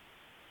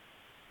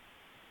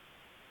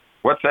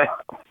 What's that?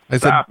 I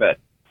Stop it.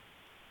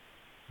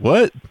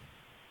 What?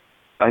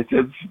 I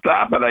said,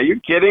 stop it. Are you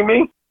kidding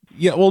me?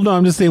 Yeah, well, no,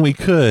 I'm just saying we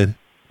could.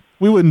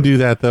 We wouldn't do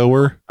that,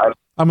 though.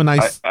 I'm a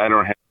nice... I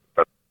don't have...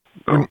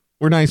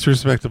 We're nice,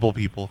 respectable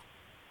people.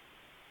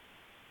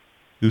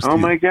 Oh,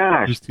 my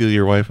gosh. Who steal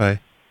your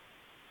Wi-Fi?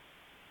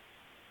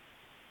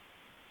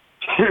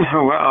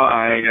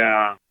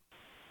 Well,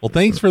 Well,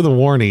 thanks for the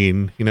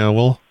warning.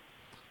 We'll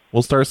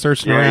start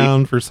searching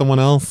around for someone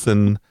else,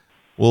 and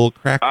we'll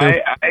crack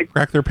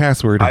their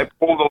password. I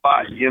pulled a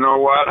lot. You know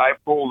what? I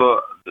pulled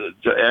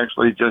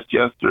actually just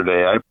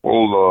yesterday. I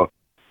pulled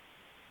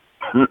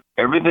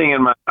everything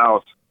in my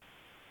house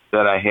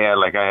that I had.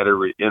 Like I had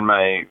in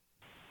my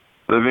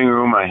living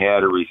room, I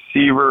had a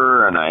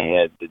receiver, and I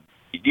had the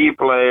DVD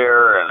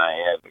player, and I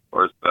had, of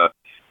course, the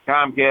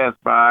Comcast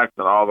box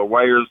and all the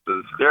wires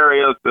to the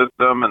stereo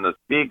system and the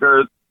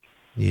speakers.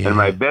 Yeah. In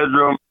my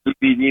bedroom,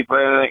 DVD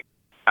player.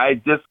 I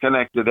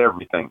disconnected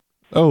everything.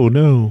 Oh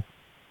no!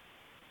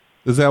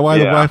 Is that why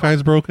the Wi-Fi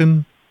is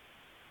broken?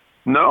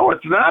 No,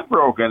 it's not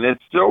broken.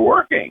 It's still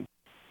working.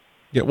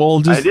 Yeah,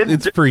 well,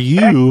 it's for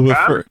you,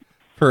 but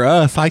for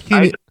us, I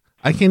can't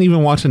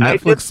even watch a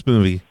Netflix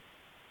movie.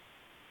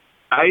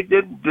 I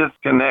didn't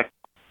disconnect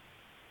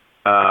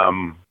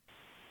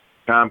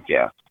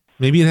Comcast.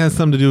 Maybe it has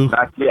something to do.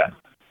 Not yet.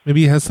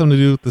 Maybe it has something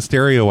to do with the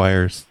stereo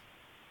wires.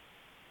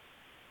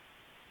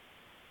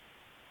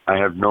 I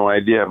have no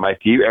idea. My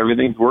TV,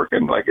 everything's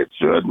working like it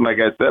should. And like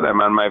I said,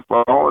 I'm on my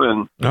phone,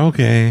 and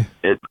okay,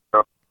 it's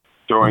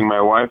showing my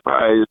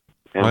Wi-Fi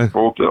in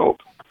full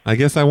tilt. I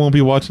guess I won't be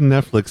watching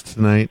Netflix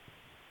tonight.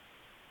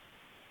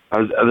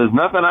 There's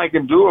nothing I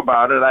can do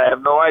about it. I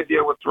have no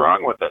idea what's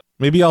wrong with it.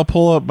 Maybe I'll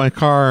pull up my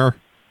car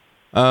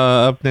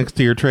up next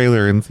to your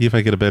trailer and see if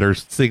I get a better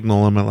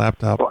signal on my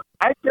laptop. Well,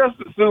 I just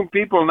assume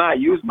people not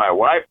use my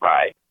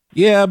Wi-Fi.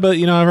 Yeah, but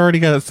I've already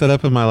got it set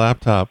up in my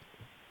laptop.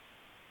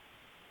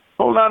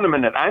 Hold on a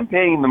minute. I'm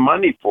paying the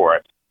money for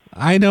it.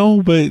 I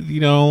know, but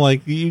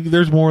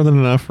there's more than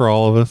enough for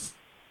all of us.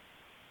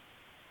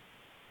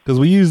 Because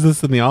we use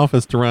this in the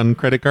office to run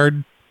credit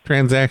card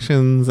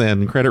transactions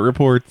and credit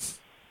reports.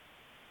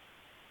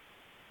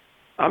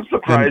 I'm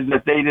surprised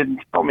that they didn't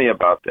tell me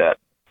about that.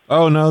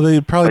 Oh no,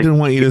 they probably didn't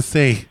want you to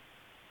say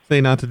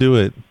not to do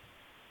it.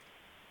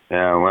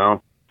 Yeah,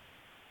 well,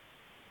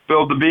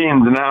 spilled the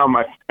beans now,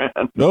 my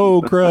friend.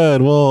 Oh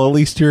crud! Well, at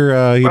least you're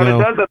It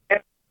doesn't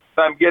matter.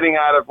 I'm getting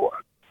out of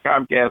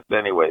Comcast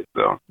anyway,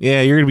 so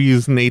yeah, you're gonna be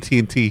using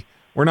AT&T.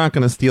 We're not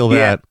gonna steal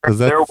that because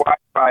their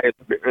Wi-Fi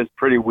is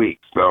pretty weak.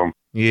 So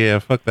yeah,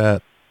 fuck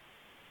that.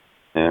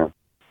 Yeah.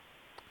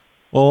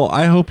 Well,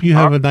 I hope you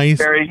have a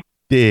nice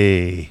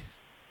day.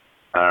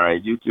 All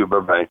right, you too.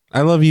 Bye-bye.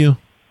 I love you.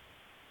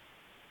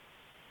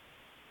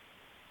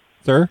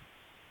 Sir?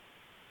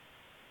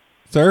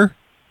 Sir?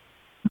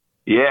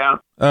 Yeah.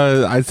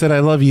 I said I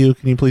love you.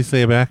 Can you please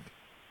say it back?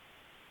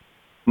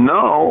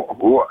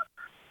 No.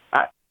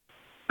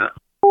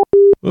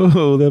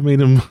 Oh, that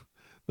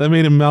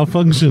made him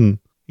malfunction.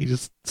 He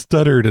just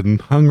stuttered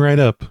and hung right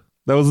up.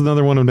 That was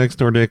another one of Next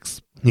Door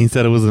Dick's. He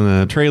said it was in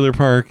a trailer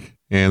park,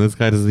 and this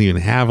guy doesn't even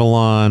have a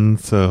lawn,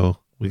 so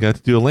we got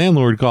to do a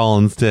landlord call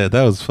instead.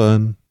 That was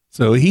fun.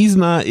 So he's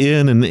not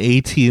in an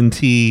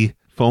AT&T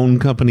phone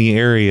company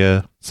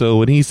area. So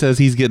when he says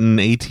he's getting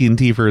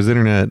AT&T for his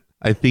internet,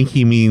 I think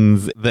he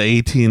means the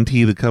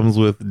AT&T that comes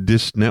with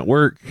Dish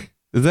Network.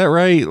 Is that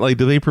right? Like,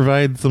 do they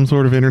provide some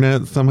sort of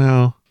internet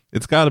somehow?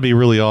 It's got to be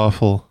really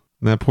awful.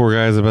 And that poor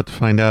guy's about to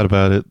find out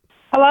about it.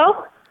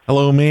 Hello?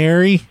 Hello,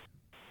 Mary?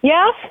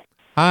 Yes?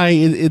 Hi,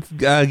 it's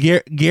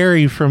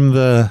Gary from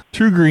the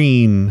True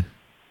Green.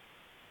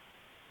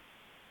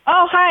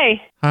 Oh,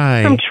 hi.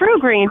 Hi. From True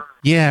Green.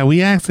 Yeah,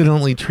 we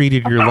accidentally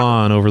treated your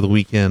lawn over the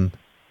weekend.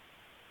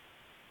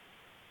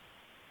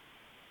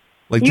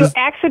 Like you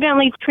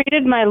accidentally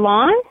treated my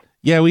lawn?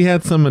 Yeah, we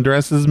had some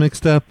addresses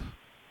mixed up.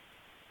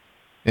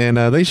 And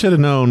they should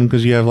have known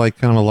because you have like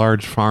kind of a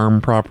large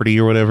farm property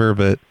or whatever,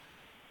 but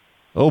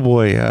Oh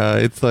boy,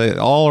 it's like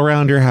all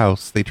around your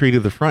house. They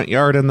treated the front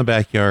yard and the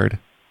backyard,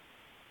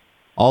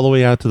 all the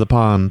way out to the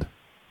pond.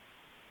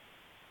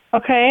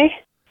 Okay.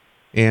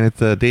 And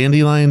it's a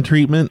dandelion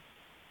treatment.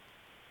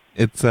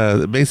 It's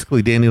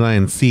basically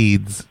dandelion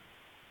seeds.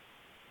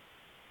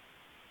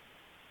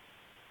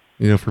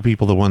 You know, for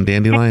people that want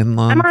dandelion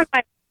lawns. I'm on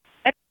my.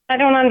 I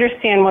don't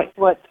understand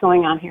what's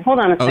going on here. Hold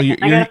on a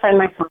second. I gotta find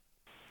my phone.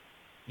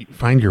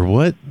 Find your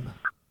what?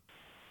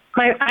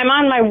 I'm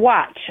on my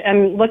watch.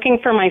 I'm looking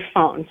for my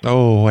phone.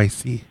 Oh, I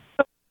see.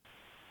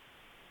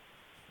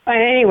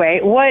 Anyway,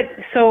 what?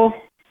 So,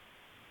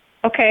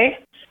 okay.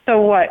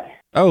 So what?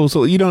 Oh,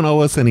 so you don't owe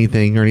us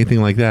anything or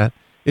anything like that.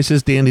 It's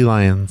just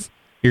dandelions.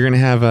 You're going to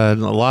have a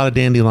lot of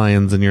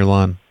dandelions in your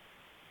lawn.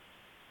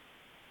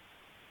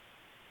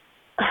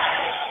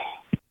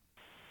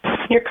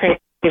 You're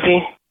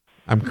crazy.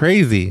 I'm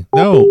crazy.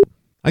 No,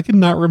 I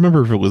cannot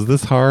remember if it was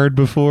this hard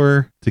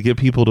before to get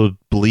people to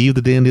believe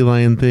the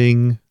dandelion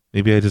thing.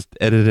 Maybe I just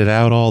edited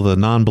out all the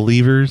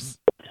non-believers.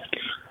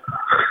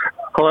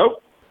 Hello?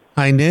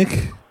 Hi,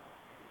 Nick.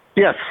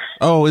 Yes.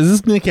 Oh, is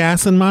this Nick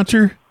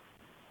Assenmacher?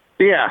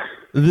 Yeah.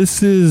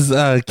 This is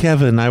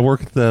Kevin. I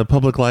work at the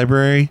public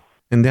library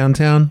in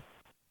downtown.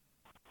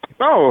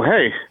 Oh,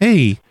 hey.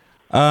 Hey,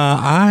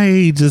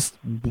 I just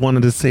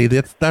wanted to say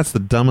that's the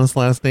dumbest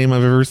last name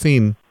I've ever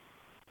seen.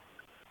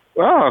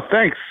 Oh,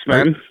 thanks,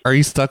 man. Are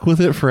you stuck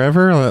with it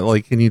forever?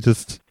 Like, can you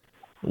just...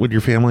 Would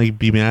your family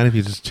be mad if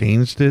you just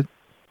changed it?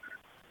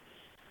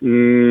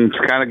 It's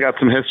kind of got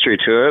some history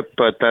to it,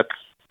 but that's,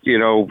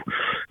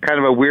 kind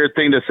of a weird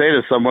thing to say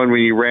to someone when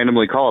you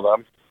randomly call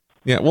them.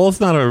 Yeah, well, it's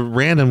not a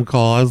random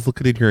call. I was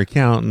looking at your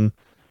account, and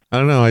I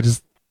don't know, I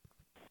just...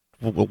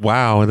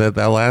 Wow, that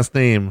last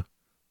name.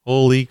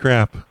 Holy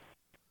crap.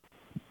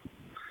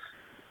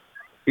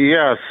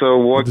 Yeah, so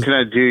what can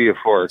I do you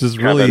for? It just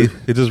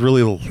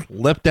really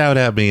leapt out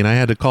at me, and I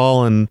had to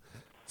call and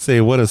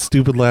say, what a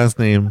stupid last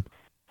name.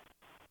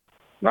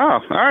 Oh, all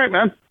right,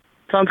 man.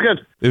 Sounds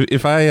good.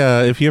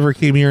 If you ever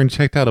came here and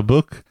checked out a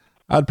book,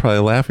 I'd probably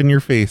laugh in your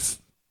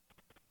face.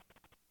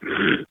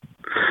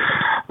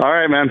 All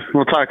right, man.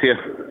 We'll talk to you.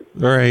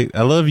 All right.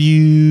 I love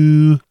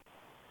you.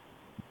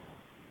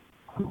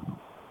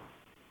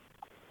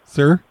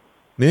 Sir?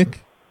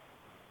 Nick?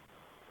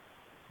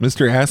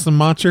 Mr.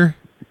 Assenmacher?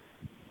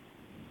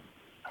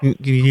 Can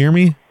you hear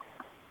me?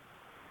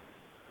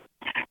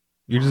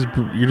 You're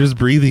just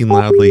breathing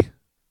loudly.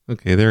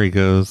 Okay, there he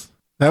goes.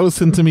 That was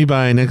sent to me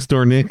by Next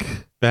Door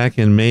Nick back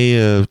in May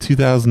of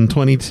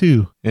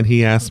 2022, and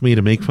he asked me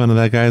to make fun of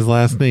that guy's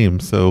last name,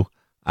 so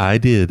I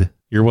did.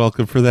 You're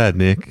welcome for that,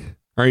 Nick.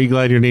 Are you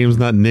glad your name's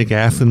not Nick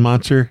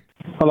Assenmacher?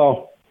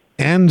 Hello.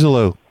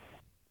 Angelo.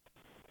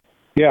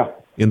 Yeah.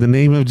 In the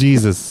name of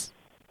Jesus.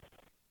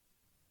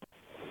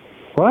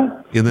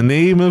 What? In the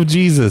name of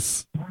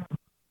Jesus.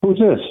 Who's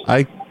this?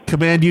 I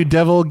command you,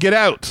 devil, get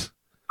out.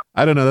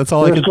 I don't know. That's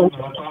all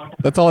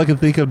I could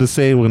think of to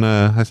say when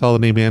I saw the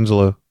name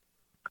Angelo.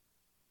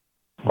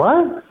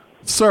 What?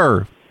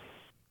 Sir.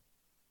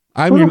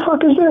 Who the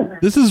fuck is that?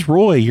 This is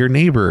Roy, your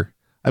neighbor.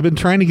 I've been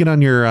trying to get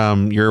on your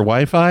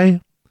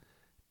Wi-Fi.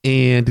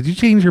 And did you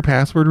change your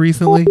password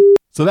recently?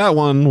 So that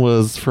one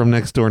was from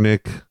Next Door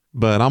Nick.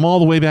 But I'm all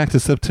the way back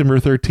to September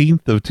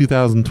 13th of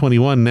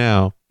 2021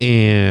 now.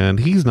 And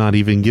he's not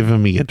even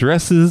giving me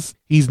addresses.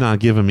 He's not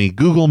giving me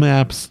Google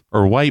Maps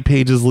or White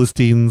Pages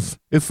listings.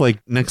 It's like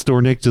Next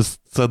Door Nick just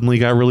suddenly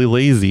got really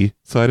lazy.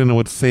 So I didn't know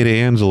what to say to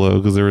Angelo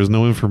because there was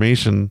no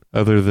information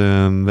other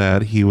than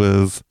that he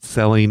was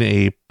selling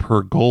a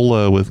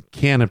pergola with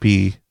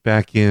canopy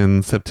back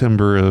in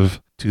September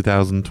of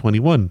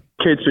 2021.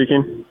 Kate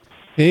speaking.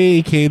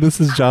 Hey, Kate, this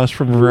is Josh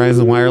from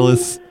Verizon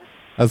Wireless.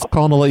 I was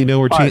calling to let you know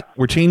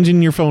we're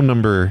changing your phone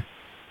number.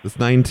 It's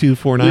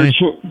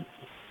 9249.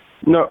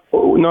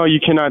 No, you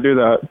cannot do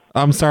that.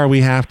 I'm sorry,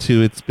 we have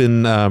to. It's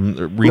been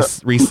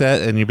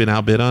reset, and you've been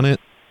outbid on it.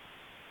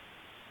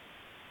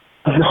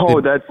 No,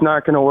 that's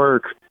not going to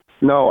work.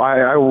 No,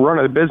 I run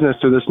a business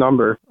to this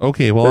number.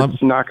 Okay, well,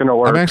 it's not going to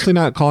work. I'm actually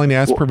not calling to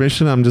ask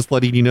permission. I'm just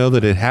letting you know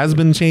that it has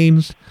been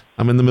changed.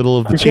 I'm in the middle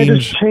of the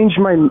change.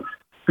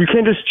 You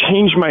can't just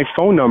change my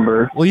phone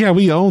number. Well, yeah,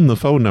 we own the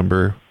phone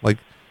number. Like,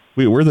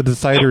 we're the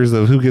deciders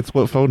of who gets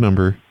what phone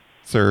number,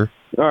 sir.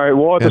 All right,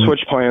 we'll have to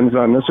switch plans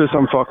then. This is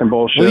some fucking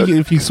bullshit. Well,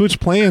 if you switch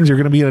plans, you're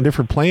going to be in a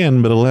different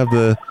plan, but it'll have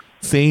the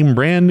same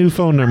brand new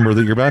phone number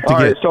that you're about to get.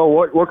 All right, so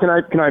what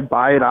can I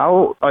buy it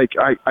out? Like,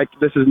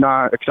 this is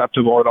not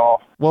acceptable at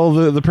all. Well,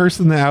 the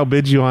person that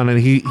outbid you on it,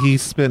 he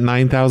spent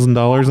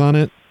 $9,000 on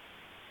it,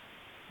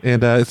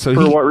 and so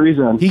for what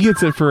reason? He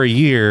gets it for a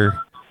year,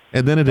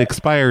 and then it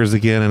expires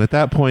again, and at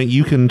that point,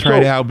 you can try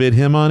to outbid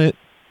him on it.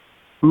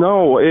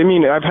 No, I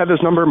mean, I've had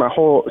this number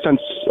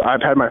since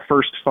I've had my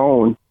first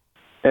phone.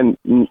 And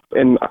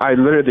I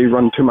literally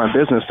run to my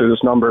business through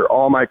this number.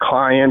 All my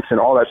clients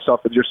and all that stuff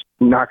is just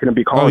not going to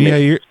be calling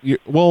me. Oh, yeah.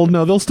 Well,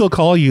 no, they'll still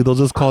call you. They'll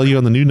just call you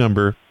on the new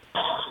number.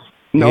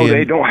 No,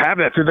 they don't have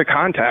that through the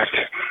contact.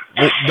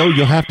 Well, no,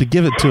 you'll have to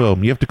give it to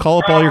them. You have to call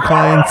up all your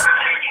clients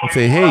and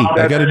say, hey,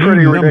 I got a new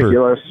number.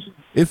 Ridiculous.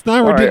 It's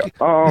not All ridiculous.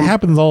 right, it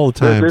happens all the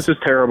time. This is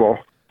terrible.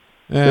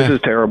 This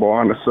is terrible,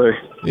 honestly.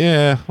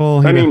 Yeah,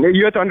 well, I mean,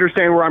 you have to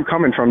understand where I'm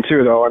coming from,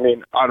 too, though. I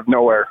mean, out of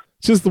nowhere.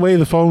 It's just the way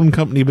the phone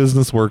company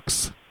business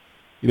works.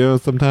 You know,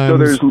 sometimes... So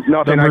there's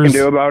nothing I can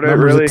do about it,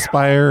 numbers really?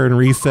 expire and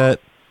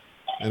reset,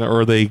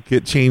 or they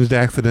get changed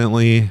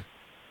accidentally.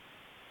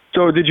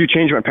 So did you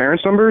change my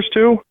parents' numbers,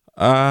 too?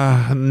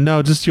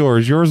 No, just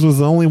yours. Yours was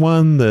the only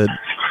one that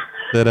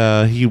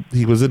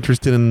he was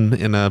interested in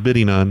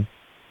bidding on.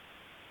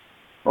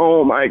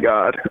 Oh my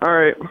God! All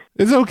right,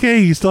 it's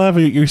okay. You still have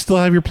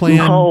your plan.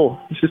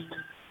 No, it's just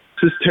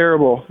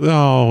terrible.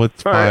 Oh,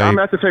 it's all fine. right, I'm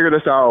gonna have to figure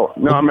this out.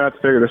 No, I'm gonna have to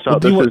figure this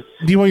out. Do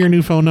you want your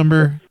new phone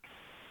number?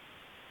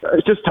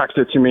 Just text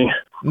it to me.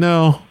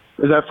 No.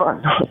 Is that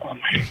fine?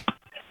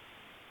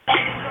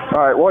 All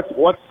right,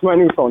 what's my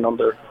new phone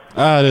number?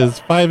 It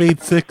is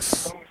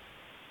 586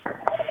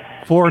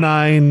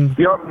 49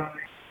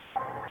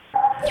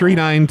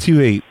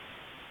 3928.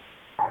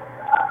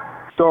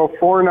 So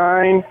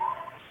 49.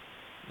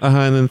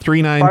 And then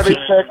 39.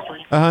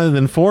 586. And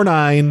then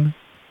 49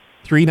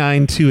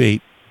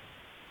 3928.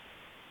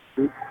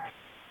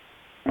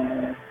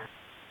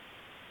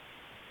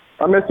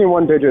 I'm missing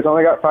one digit. I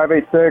only got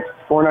 586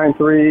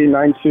 493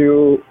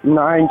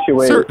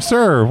 928.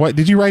 Sir, what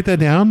did you write that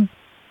down?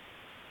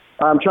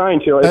 I'm trying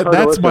to.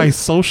 That's my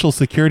social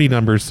security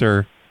number,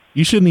 sir.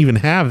 You shouldn't even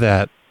have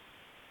that.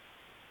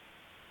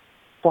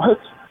 What?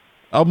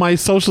 Oh, my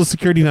social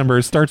security number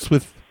starts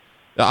with,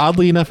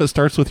 oddly enough, it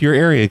starts with your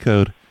area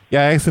code.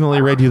 Yeah, I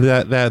accidentally read you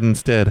that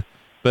instead.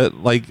 But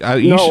like, I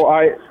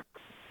literally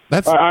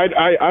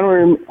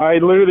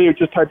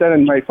just typed that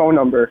in my phone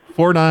number.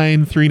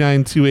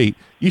 493928.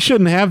 You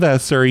shouldn't have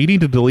that, sir. You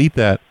need to delete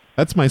that.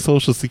 That's my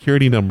social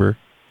security number.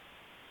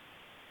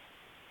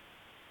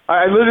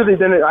 I literally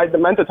didn't. I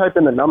meant to type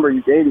in the number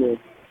you gave me.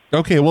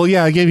 Okay, well,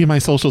 yeah, I gave you my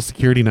social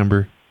security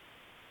number.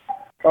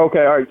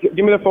 Okay, all right.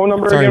 Give me the phone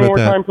number again one more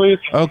time, please.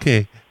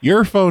 Okay,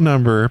 your phone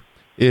number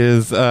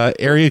is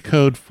area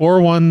code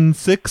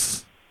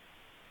 416.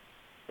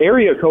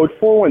 Area code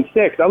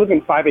 416. I live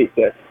in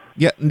 586.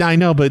 Yeah, I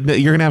know, but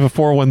you're going to have a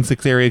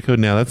 416 area code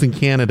now. That's in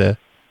Canada.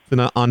 It's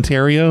in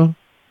Ontario.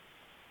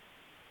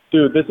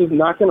 Dude, this is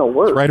not going to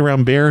work. It's right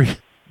around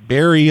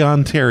Barrie,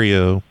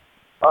 Ontario.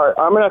 All right,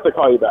 I'm going to have to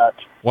call you back.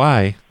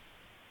 Why?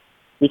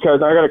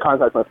 Because I got to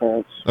contact my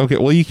parents. Okay,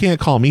 well, you can't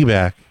call me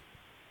back.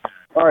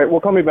 All right,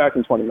 well, call me back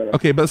in 20 minutes.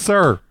 Okay, but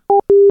sir,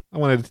 I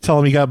wanted to tell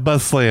him he got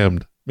bus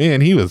slammed.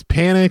 Man, he was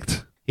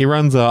panicked. He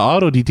runs an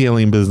auto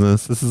detailing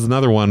business. This is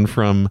another one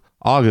from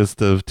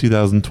August of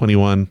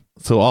 2021.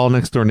 So all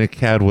Nextdoor Nick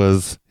had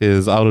was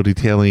his auto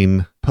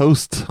detailing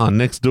post on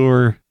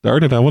Nextdoor.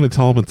 Darn it, I want to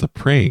tell him it's a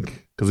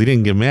prank because he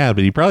didn't get mad,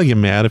 but he'd probably get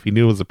mad if he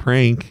knew it was a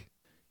prank.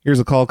 Here's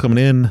a call coming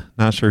in.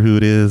 Not sure who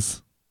it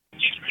is.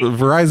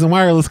 Verizon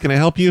Wireless, can I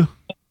help you?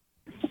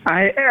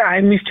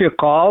 I missed your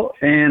call,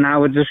 and I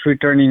was just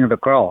returning the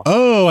call.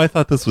 Oh, I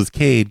thought this was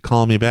Cade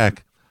calling me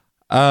back.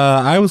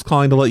 I was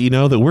calling to let you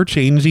know that we're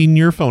changing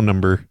your phone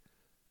number.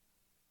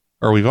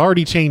 Or we've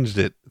already changed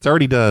it. It's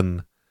already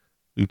done.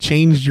 We've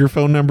changed your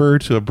phone number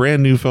to a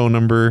brand new phone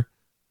number.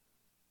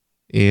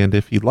 And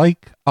if you'd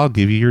like, I'll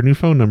give you your new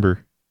phone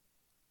number.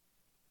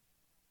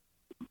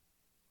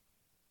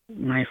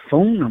 My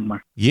phone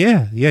number?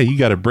 Yeah, you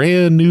got a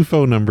brand new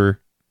phone number.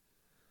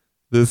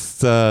 This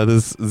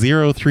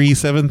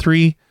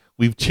 0373,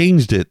 we've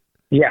changed it.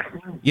 Yeah.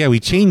 Yeah, we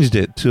changed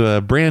it to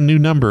a brand new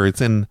number.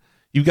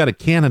 You've got a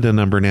Canada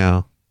number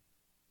now.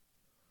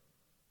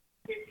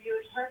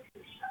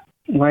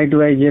 Why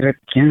do I get a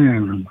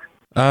Canada number?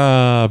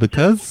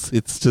 Because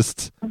it's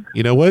just,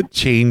 you know what?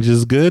 Change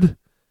is good.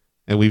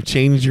 And we've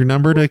changed your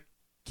number to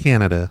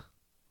Canada.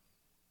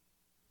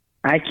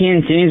 I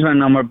can't change my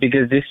number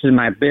because this is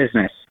my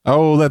business.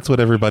 Oh, that's what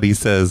everybody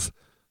says.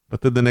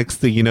 But then the next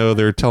thing you know,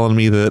 they're telling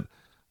me that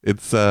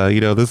it's,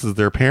 this is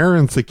their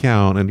parents'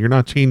 account and you're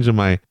not changing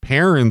my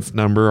parents'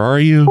 number, are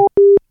you?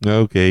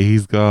 Okay,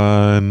 he's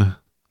gone.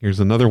 Here's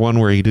another one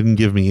where he didn't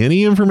give me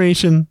any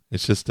information.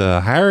 It's just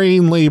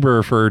hiring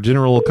labor for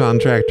general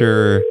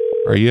contractor.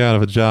 Are you out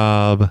of a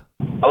job?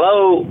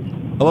 Hello?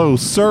 Hello,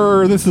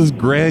 sir. This is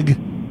Greg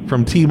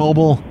from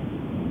T-Mobile.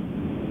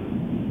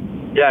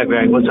 Yeah,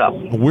 Greg, what's up?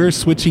 We're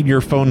switching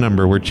your phone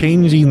number. We're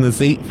changing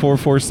this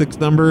 8446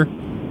 number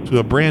to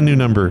a brand new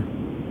number.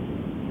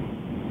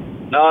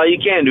 No, you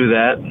can't do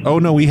that. Oh,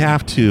 no, we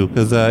have to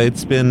because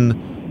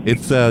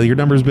your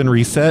number's been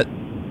reset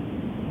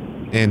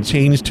and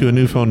changed to a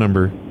new phone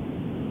number.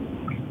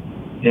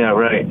 Yeah,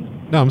 right.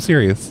 No, I'm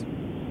serious.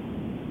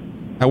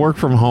 I work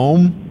from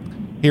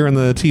home here in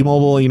the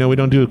T-Mobile. We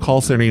don't do a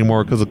call center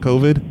anymore because of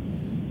COVID.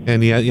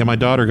 And yeah, my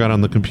daughter got on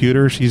the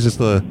computer. She's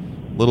just a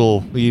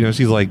little,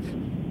 she's like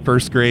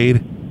first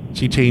grade.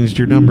 She changed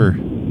your number.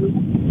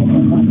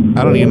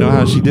 I don't even know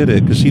how she did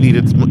it because she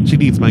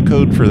needs my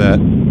code for that.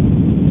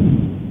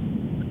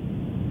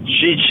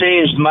 She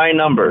changed my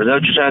number. Is that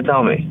what you're trying to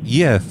tell me?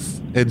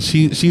 Yes, and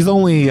she's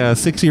only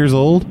 6 years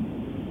old,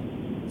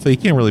 so you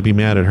can't really be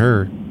mad at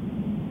her.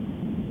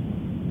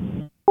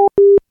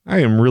 I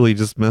am really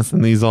just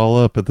messing these all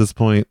up at this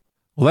point.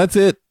 Well, that's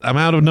it. I'm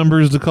out of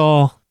numbers to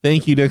call.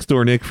 Thank you, Next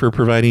Door Nick, for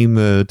providing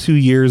the 2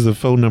 years of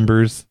phone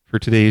numbers for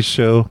today's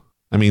show.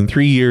 I mean,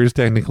 3 years,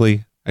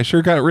 technically. I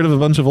sure got rid of a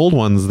bunch of old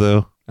ones,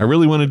 though. I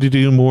really wanted to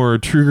do more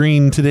True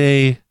Green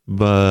today,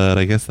 but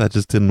I guess that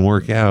just didn't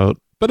work out.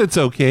 But it's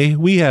okay.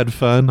 We had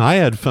fun. I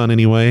had fun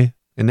anyway.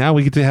 And now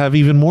we get to have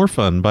even more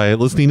fun by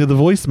listening to the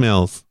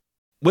voicemails.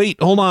 Wait,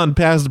 hold on,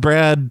 past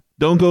Brad.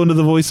 Don't go into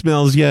the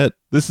voicemails yet.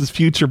 This is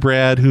future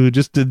Brad, who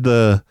just did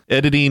the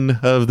editing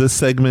of this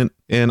segment.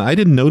 And I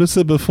didn't notice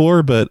it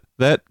before, but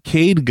that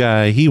Cade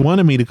guy, he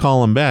wanted me to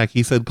call him back.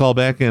 He said call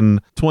back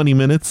in 20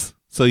 minutes.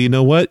 So you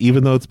know what?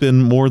 Even though it's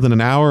been more than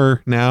an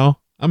hour now,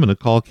 I'm going to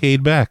call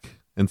Cade back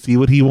and see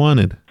what he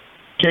wanted.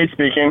 Cade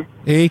speaking.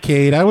 Hey,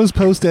 Cade. I was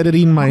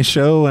post-editing my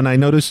show, and I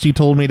noticed you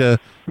told me to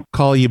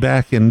call you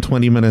back in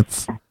 20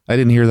 minutes. I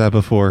didn't hear that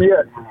before.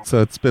 Yeah.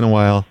 So it's been a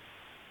while.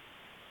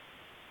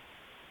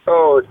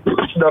 Oh,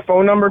 the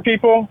phone number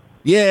people?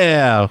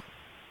 Yeah.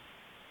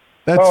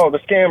 The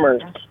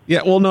scammers.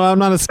 Yeah, well, no, I'm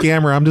not a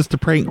scammer. I'm just a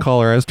prank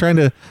caller. I was trying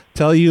to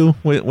tell you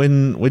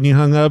when you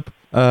hung up,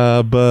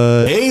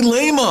 but... Hey,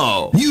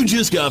 lame-o! You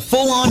just got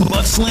full-on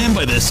butt slammed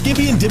by the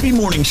Skippy and Dippy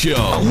Morning Show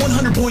on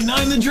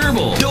 100.9 The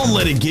Gerbil. Don't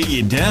let it get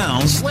you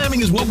down.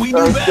 Slamming is what we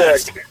do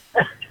best. Sick.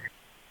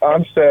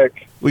 I'm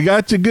sick. We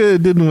got you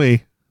good, didn't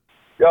we?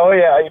 Oh,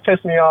 yeah, you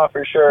pissed me off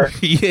for sure.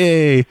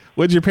 Yay!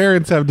 What'd your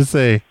parents have to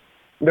say?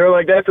 They're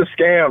like, that's a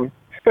scam.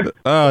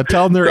 Oh,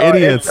 tell them they're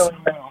idiots.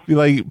 Be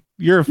like,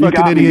 you're a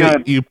fucking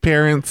idiot, you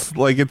parents.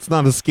 Like, it's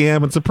not a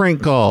scam, it's a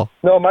prank call.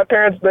 No, my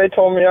parents, they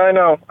told me, I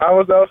know. I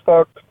was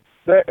fucked.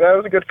 That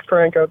was a good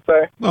prank, I'd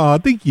say. Oh,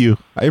 thank you.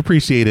 I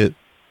appreciate it.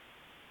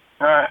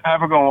 All right,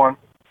 have a good one.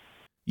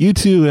 You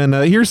too, and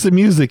here's some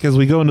music as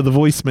we go into the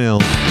voicemail.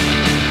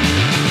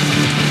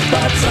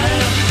 Butt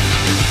slam.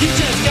 You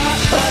just got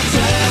butt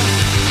slam.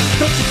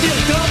 Don't you feel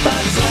good,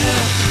 butt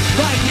slam?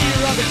 Right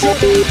here on the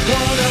Gerbil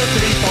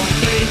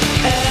 103.3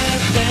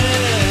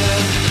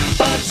 FM.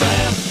 Butt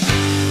slam.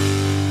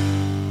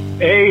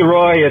 Hey,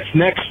 Roy, it's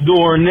Next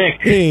Door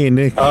Nick. Hey,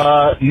 Nick.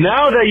 Now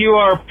that you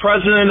are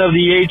president of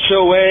the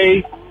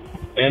HOA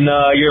and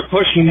you're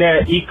pushing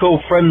that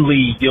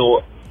eco-friendly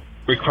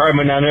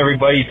requirement on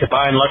everybody to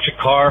buy an electric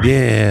car,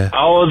 yeah,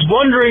 I was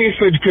wondering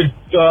if it could...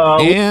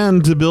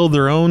 and to build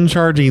their own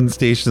charging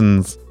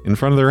stations in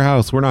front of their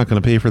house. We're not going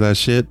to pay for that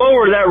shit.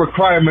 lower that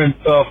requirement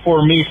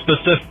for me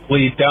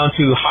specifically down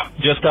to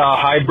just a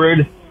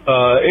hybrid.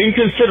 In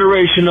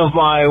consideration of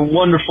my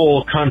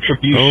wonderful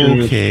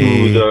contributions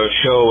to the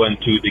show and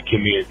to the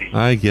community.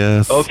 I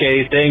guess.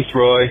 Okay, thanks,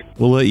 Roy.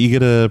 We'll let you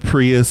get a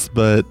Prius,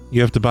 but you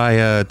have to buy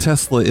a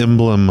Tesla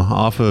emblem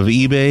off of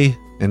eBay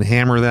and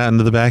hammer that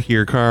into the back of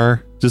your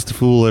car just to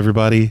fool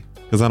everybody,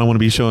 because I don't want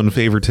to be showing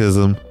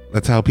favoritism.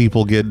 That's how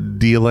people get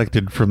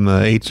de-elected from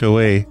the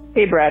HOA.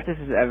 Hey, Brad, this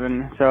is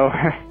Evan. So,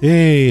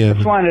 hey, I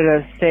just wanted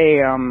to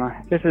say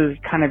this is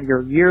kind of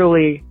your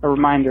yearly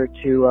reminder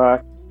to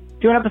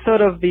do an episode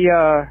of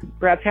the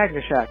Brad's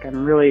Cactus Shack. I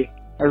really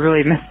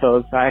miss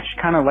those. I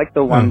actually kind of like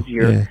the ones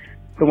the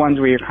ones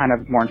where you're kind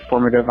of more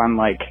informative on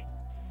like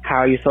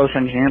how you social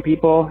engineer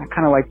people. I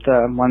kind of like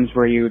the ones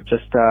where you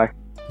just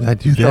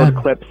showed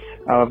clips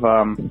of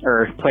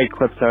or played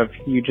clips of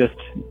you just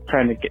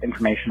trying to get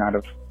information out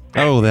of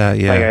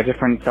like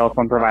different cell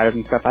phone providers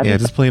and stuff.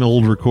 Just playing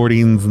old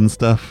recordings and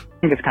stuff.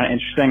 I think it's kind of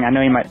interesting. I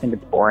know you might think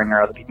it's boring, or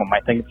other people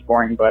might think it's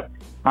boring, but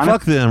honestly,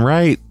 fuck them,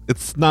 right?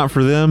 It's not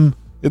for them.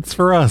 It's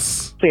for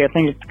us. I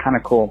think it's kind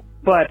of cool.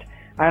 But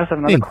I also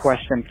have another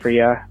question for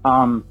you.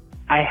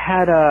 I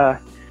had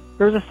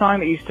there was a song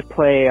that used to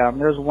play.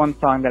 There was one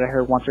song that I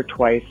heard once or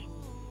twice.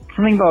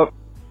 Something about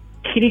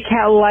kitty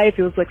cat life.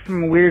 It was like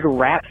some weird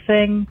rap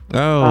thing.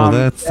 Oh,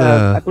 that's...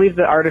 I believe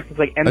the artist is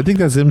like... I think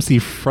that's MC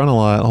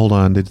Frontalot. Hold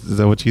on. Is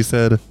that what you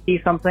said?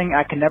 Something.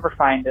 I can never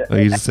find it. Oh,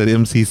 you just said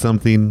MC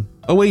something.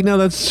 Oh, wait, no,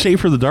 that's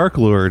Schaefer the Dark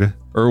Lord.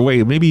 Or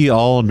wait, maybe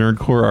all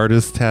nerdcore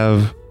artists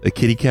have a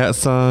kitty cat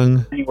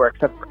song. Anywhere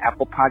except for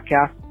Apple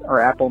Podcasts or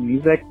Apple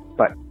Music,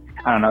 but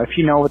I don't know. If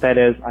you know what that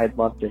is, I'd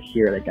love to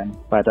hear it again.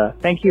 But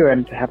thank you,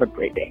 and have a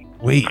great day.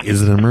 Wait,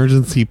 is it an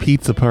emergency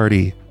pizza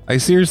party? I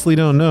seriously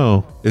don't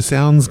know. It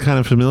sounds kind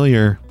of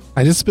familiar.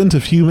 I just spent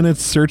a few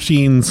minutes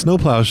searching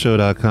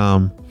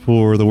snowplowshow.com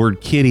for the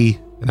word kitty,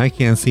 and I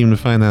can't seem to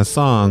find that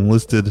song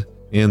listed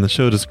in the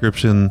show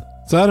description.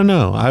 So I don't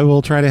know. I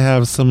will try to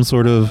have some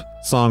sort of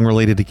song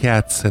related to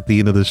cats at the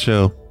end of the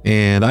show.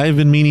 And I've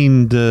been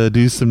meaning to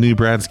do some new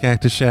Brad's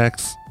Cactus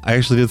Shacks. I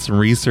actually did some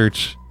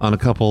research on a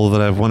couple that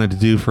I've wanted to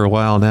do for a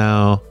while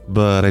now,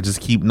 but I just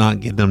keep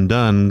not getting them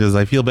done because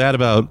I feel bad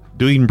about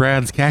doing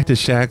Brad's Cactus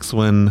Shacks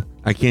when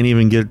I can't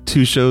even get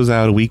 2 shows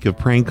out a week of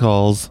prank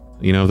calls,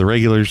 the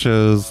regular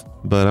shows.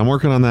 But I'm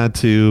working on that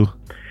too.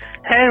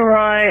 Hey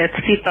Roy, it's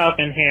T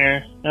Falcon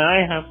here, and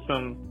I have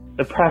some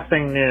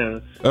depressing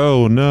news.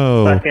 Oh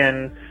no.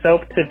 Fucking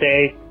Soap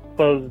Today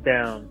closed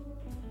down.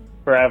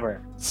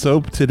 Forever.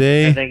 Soap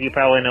Today? I think you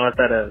probably know what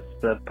that is.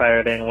 The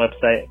pirating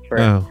website for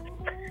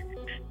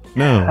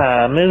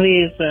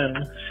movies and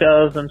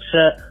shows and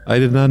shit. I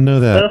did not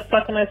know that. How the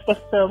fuck am I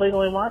supposed to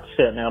legally watch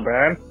shit now,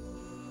 Brad?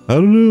 I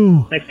don't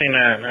know. Next thing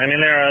I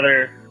mean, there are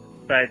other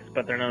sites,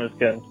 but they're not as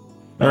good.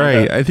 All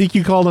right, I think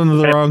you called into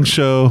the wrong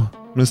show,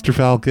 Mr.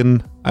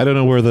 Falcon. I don't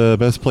know where the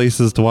best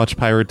places to watch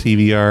pirate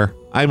TV are.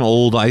 I'm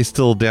old. I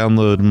still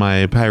download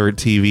my pirate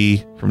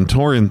TV from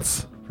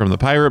torrents from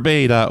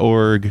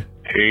thepiratebay.org.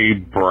 Hey,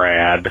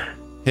 Brad.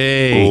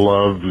 Hey.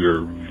 Love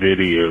your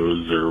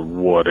videos or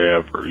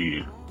whatever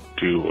you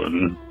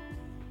doing.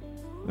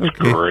 It's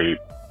great.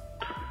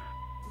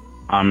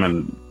 I'm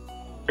in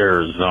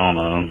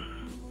Arizona,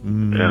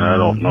 and I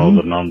don't know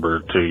the number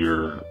to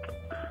your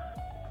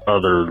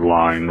other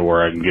line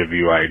where I can give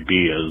you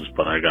ideas,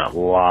 but I got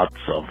lots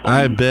of them.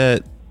 I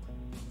bet.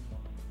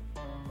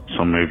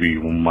 So maybe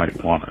you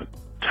might want to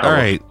tell All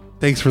right.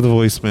 Thanks for the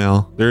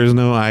voicemail. There is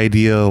no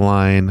idea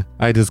line.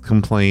 I just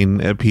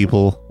complain at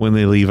people when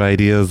they leave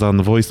ideas on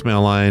the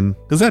voicemail line,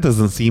 because that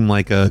doesn't seem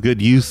like a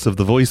good use of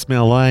the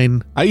voicemail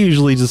line. I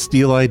usually just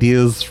steal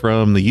ideas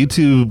from the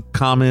YouTube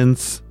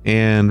comments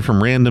and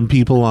from random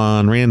people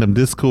on random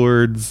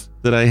Discords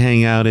that I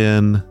hang out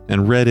in,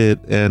 and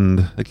Reddit,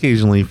 and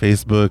occasionally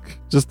Facebook.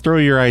 Just throw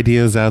your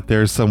ideas out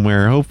there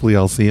somewhere. Hopefully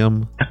I'll see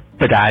them.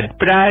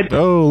 Brad.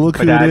 Oh, look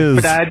who it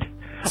is.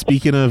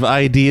 Speaking of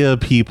idea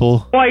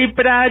people. Why,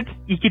 Brad?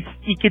 You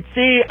could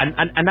say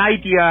an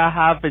idea I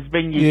have is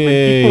when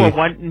people are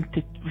wanting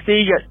to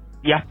say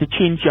you have to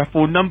change your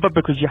phone number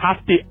because you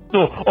have to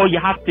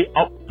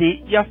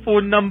update your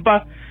phone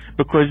number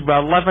because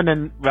we're living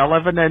in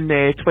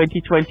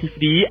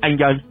 2023 and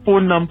your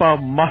phone number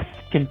must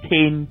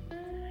contain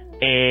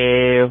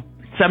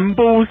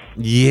symbols.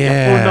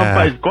 Yeah. Your phone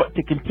number has got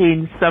to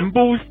contain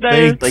symbols now.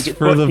 Thanks like it's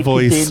for got the to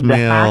voicemail. Contain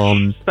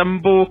the hash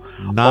symbol,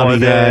 Naughty or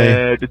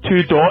guy. the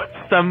 2 dots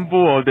symbol,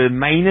 or the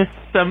minus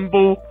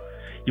symbol.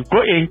 You've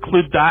got to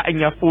include that in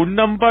your phone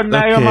number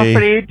now, Okay. I'm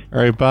afraid.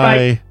 All right,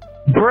 bye.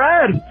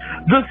 Brad,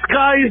 the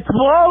sky is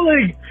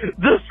falling!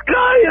 The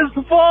sky is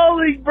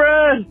falling,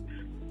 Brad!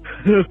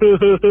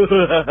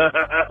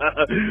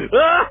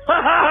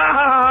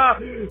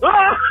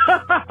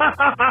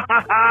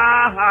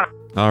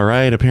 All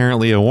right,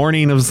 apparently a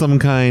warning of some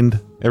kind.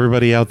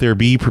 Everybody out there,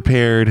 be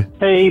prepared.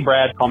 Hey,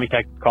 Brad, call me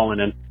Cactus calling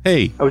in.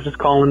 Hey. I was just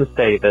calling to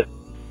say that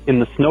in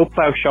the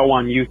Snowplow show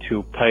on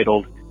YouTube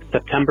titled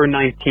September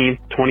 19th,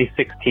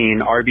 2016,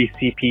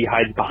 RBCP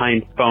hides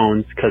behind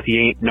phones because he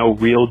ain't no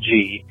real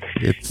G.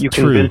 It's you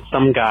true. convinced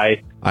some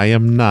guy I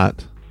am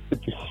not.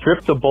 that you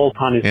stripped a bolt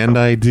on his And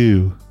I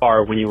do.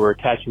 car when you were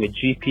attaching a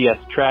GPS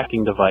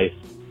tracking device,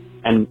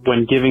 and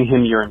when giving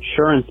him your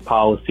insurance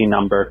policy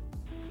number,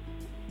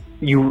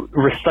 you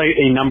recite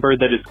a number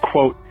that is,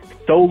 quote,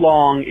 so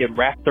long it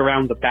wrapped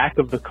around the back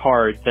of the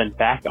card, then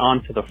back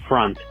onto the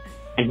front.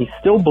 And he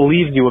still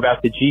believes you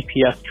about the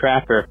GPS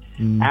tracker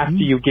after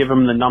you give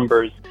him the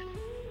numbers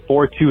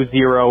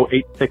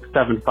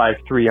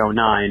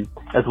 420-867-5309,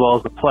 as well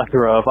as a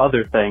plethora of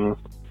other things.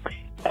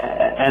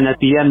 And at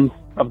the end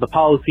of the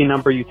policy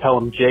number, you tell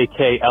him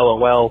JK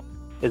LOL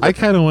is I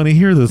kind of want to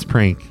hear this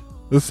prank.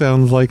 This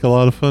sounds like a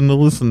lot of fun to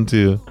listen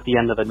to. at the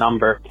end of the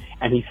number,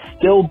 and he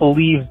still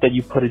believes that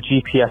you put a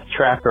GPS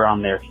tracker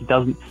on there. He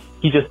doesn't.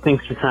 He just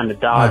thinks you're trying to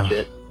dodge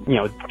it. You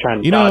know,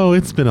 trying to. You know,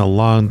 it's been a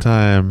long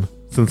time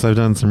since I've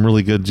done some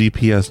really good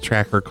GPS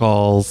tracker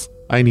calls.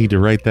 I need to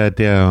write that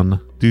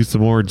down. Do some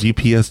more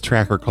GPS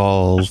tracker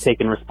calls.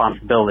 Taking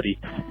responsibility.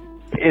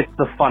 It's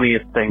the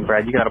funniest thing,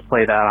 Brad. You got to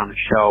play that on a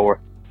show, or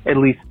at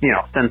least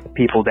send the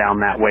people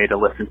down that way to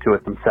listen to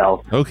it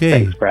themselves.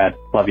 Okay. Thanks, Brad.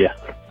 Love you.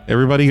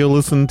 Everybody go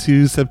listen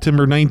to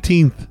September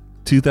 19th,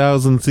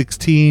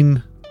 2016.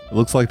 It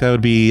looks like that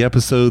would be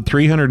episode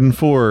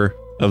 304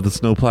 of the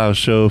Snowplow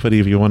Show, if any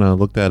of you want to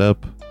look that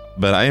up.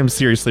 But I am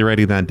seriously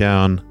writing that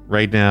down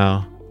right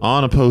now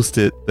on a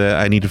Post-it that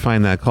I need to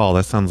find that call.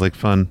 That sounds like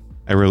fun.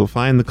 I wrote,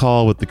 find the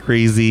call with the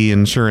crazy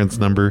insurance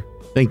number.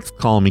 Thanks,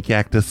 call me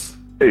Cactus.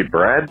 Hey,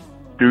 Brad.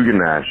 Dugan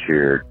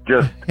here.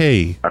 Just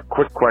a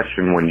quick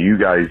question. When you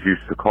guys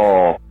used to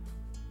call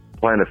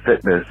Planet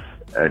Fitness,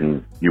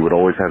 and you would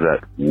always have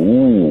that,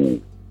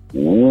 ooh,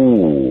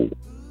 ooh,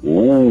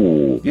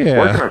 ooh. Yeah.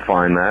 Where can I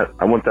find that?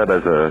 I want that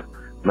as a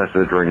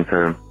message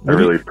ringtone. I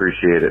really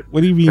appreciate it.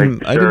 What do you mean?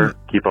 Thank you, I sir. didn't-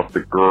 Keep up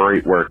the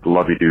great work.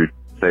 Love you, dude.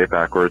 Say it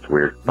backwards.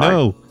 Weird. Bye.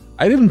 No,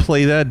 I didn't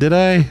play that, did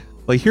I?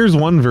 Like, here's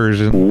one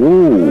version.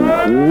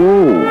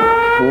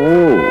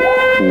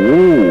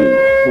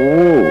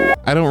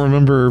 I don't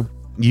remember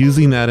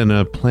using that in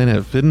a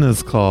Planet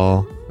Fitness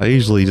call. I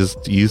usually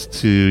just used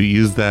to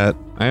use that.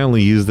 I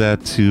only use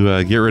that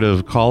to get rid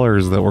of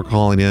callers that were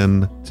calling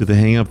in to the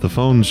Hang Up the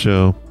Phone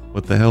show.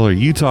 What the hell are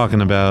you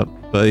talking about?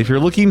 But if you're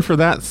looking for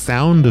that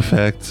sound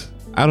effect,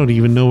 I don't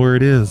even know where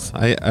it is.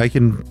 I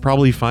can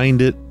probably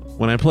find it.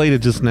 When I played it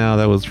just now,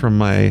 that was from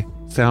my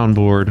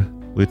soundboard,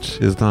 which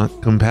is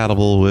not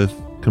compatible with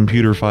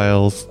computer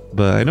files.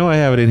 But I know I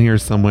have it in here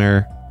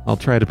somewhere. I'll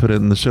try to put it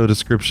in the show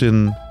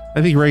description.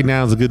 I think right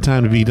now is a good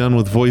time to be done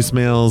with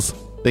voicemails.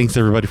 Thanks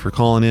everybody for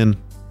calling in.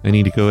 I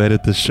need to go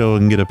edit this show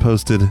and get it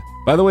posted.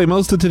 By the way,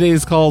 most of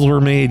today's calls were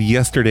made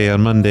yesterday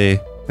on Monday,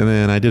 and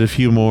then I did a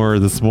few more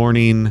this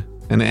morning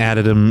and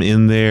added them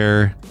in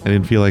there. I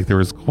didn't feel like there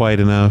was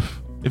quite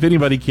enough. If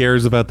anybody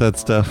cares about that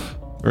stuff,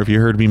 or if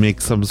you heard me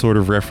make some sort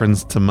of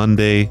reference to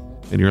Monday,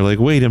 and you're like,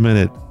 wait a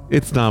minute,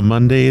 it's not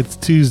Monday, it's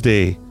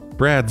Tuesday.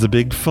 Brad's a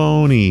big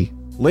phony.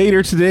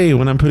 Later today,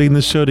 when I'm putting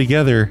this show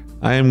together,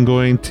 I am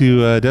going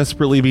to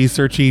desperately be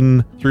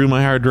searching through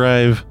my hard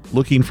drive,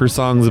 looking for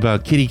songs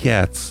about kitty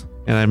cats.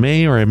 And I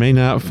may or I may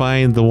not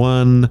find the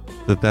one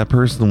that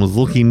person was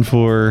looking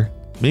for.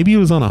 Maybe it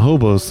was on a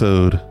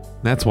hobo-sode.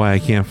 That's why I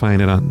can't find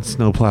it on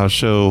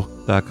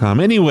snowplowshow.com.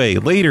 Anyway,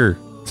 later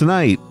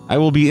tonight, I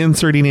will be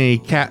inserting a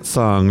cat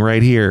song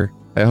right here.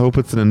 I hope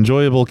it's an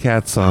enjoyable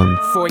cat song.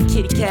 For a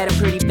kitty cat, I'm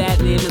pretty bad,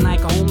 living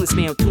like a homeless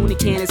man with tuna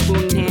can and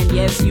spoon in hand.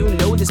 Yes, you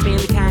know this man,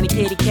 the kind of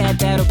kitty cat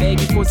that'll beg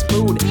you for some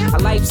food. A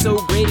life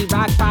so gritty,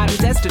 rock bottom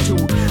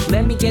destitute.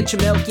 Let me get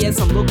your milk, yes,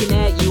 I'm looking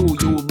at you.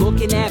 You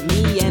looking at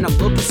me, and I'm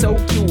looking so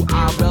cute.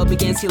 I'll rub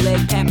against your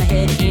leg, pat my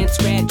head, and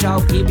scratch.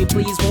 I'll give you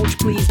please, won't you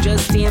please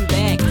just stand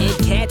back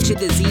and catch a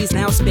disease.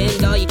 Now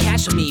spend all your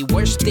cash on me.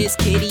 Worship this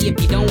kitty,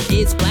 if you don't,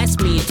 it's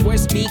blasphemy. It's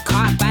worse to be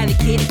caught by the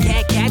kitty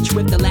cat. Catch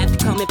with the laughter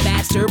coming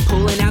faster,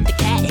 pulling out the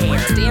cat hair.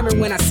 Stammer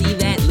when I see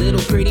that little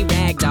pretty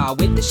rag doll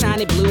with the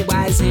shiny blue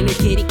eyes in her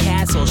kitty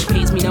castle. She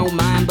pays me no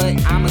mind,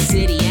 but I'm a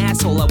city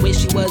asshole. I wish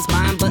she was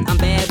mine, but I'm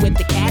bad with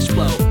the cash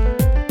flow.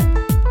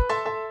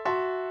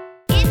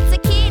 It's a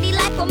kitty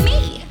life for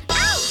me.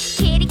 Oh,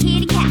 kitty,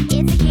 kitty cat.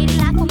 It's a kitty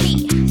life for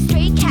me.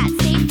 Stray cat,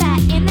 stay fat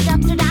in the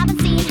dumpster diving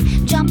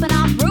scene. Jumping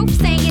off roofs,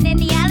 singing in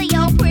the alley.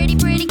 Oh, pretty,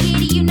 pretty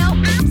kitty, you know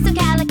I'm so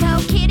calico.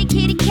 Kitty,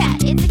 kitty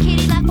cat. It's a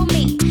kitty life for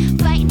me.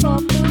 Fighting for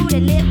food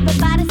and living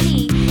by the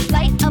sea.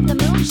 Light of the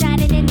moon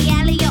shining in the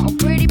alley. Oh,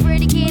 pretty,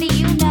 pretty kitty,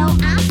 you know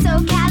I'm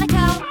so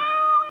calico.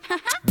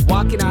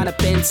 Walking on a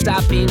fence,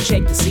 stop and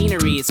check the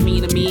scenery. It's me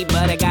to me,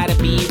 but I gotta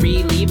be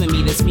relieving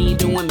me. That's me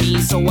doing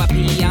me, so I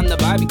pee on the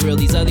Barbie grill.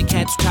 These other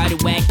cats try to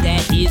whack,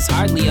 that is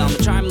hardly I'm a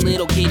charming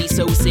little kitty,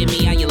 so sit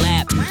me on your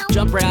lap.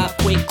 Jump right out,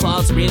 quick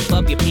claws, rip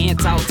up your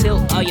pants. I'll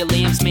tilt all your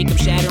lamps, make them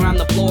shatter on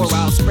the floor.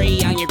 I'll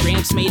spray on your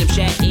gramps, made him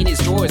shat in his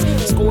drawers.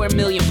 Score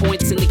 1,000,000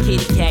 points in the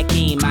kitty cat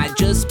game. I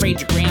just sprayed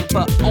your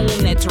grandpa on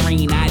that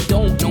terrain. I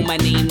don't know my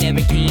name,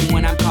 never came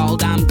when I'm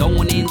called. I'm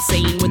going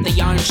insane with a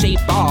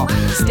yarn-shaped ball.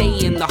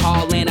 Stay in the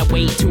hall and I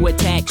wait to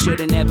attack.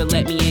 Should've never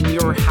let me in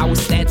your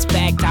house, that's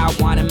fact. I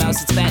want a mouse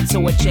that's fat,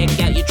 so I check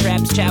out your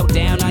traps. Chow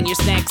down on your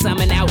snacks, I'm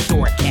an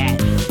outdoor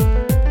cat.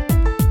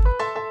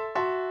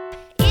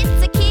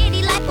 It's a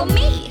kitty life for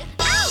me.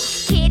 Oh,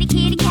 kitty,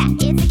 kitty cat.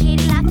 It's a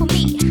kitty life for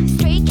me.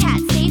 Stray cat,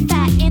 stay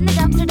fat in the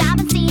dumpster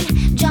diving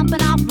scene.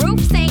 Jumping off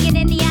roofs, singing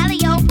in the alley.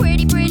 Oh,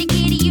 pretty, pretty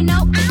kitty, you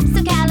know I'm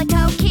so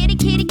calico. Kitty,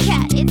 kitty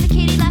cat. It's a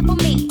kitty life for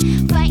me.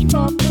 Fighting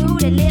for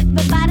food and living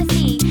by the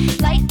sea.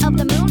 Light of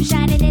the moon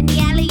shining in the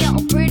alley.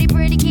 Oh, pretty,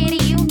 pretty kitty,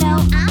 you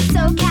know I'm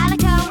so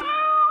calico.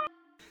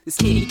 This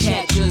kitty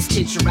cat just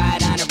hitched a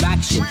ride on a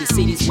rocket ship. The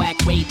city's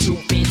whack, way too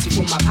fancy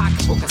for my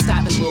pocketbook. I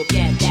stop and look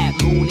at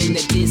that moon in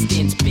the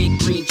distance. Big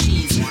green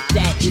cheese,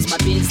 that is my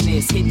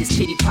business. Hit this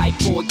kitty pipe,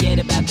 forget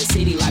about the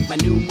city. Like my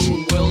new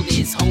moon world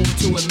is home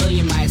to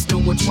 1,000,000 mice.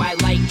 No more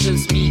twilight,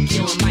 just me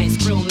killing mice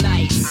real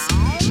nice.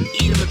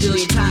 Eat them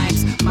 1,000,000,000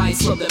 times.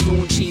 Mice love that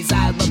moon cheese.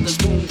 I love those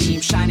moon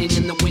beams shining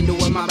in the window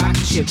of my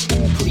rocket ship.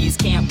 Ooh, please,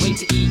 can't wait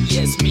to eat.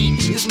 Yes, meat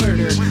is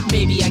murder.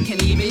 Maybe I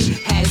can even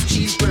have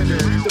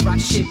cheeseburger. The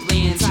rocket ship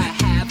lands. I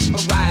have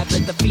arrived.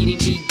 Let the feeding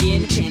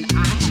begin. And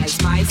I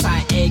has mice.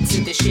 I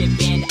exit the ship,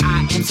 and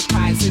I am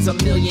surprised. There's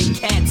 1,000,000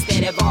 cats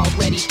that have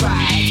already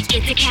fried.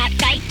 It's a cat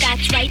fight,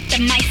 that's right, the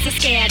mice are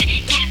scared.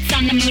 Cats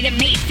on the moon and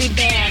made food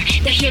bear.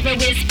 The hero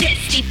is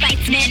pissed, he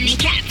fights many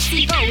cats.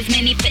 He rolls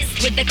many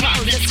fists with the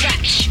claws that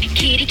scratch.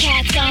 Kitty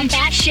cat's gone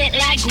batshit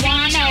like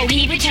guano.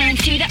 He returns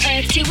to the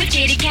earth to his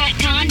kitty cat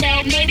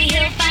condo. Maybe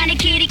he'll find a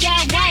kitty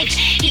cat wife.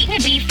 He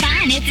will be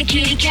fine, it's a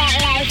kitty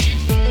cat life.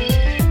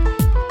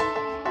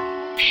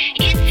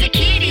 It's a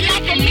kitty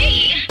life for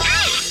me.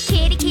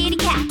 Kitty, kitty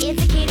cat,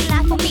 it's a kitty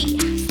life for me.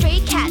 Stray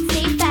cat,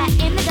 stay fat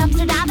in the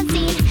dumpster diving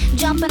scene.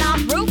 Jumping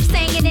off roofs,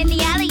 singing in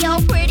the alley.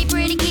 Oh, pretty,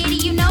 pretty kitty,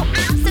 you know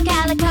I'm so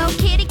calico.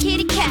 Kitty,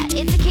 kitty cat,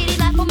 it's a kitty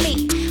life for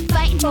me.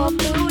 Fighting for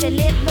food and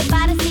living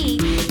by the sea.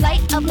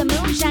 Light of the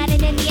moon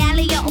shining in the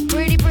alley. Oh,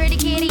 pretty, pretty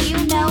kitty,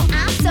 you know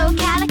I'm so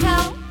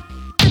calico.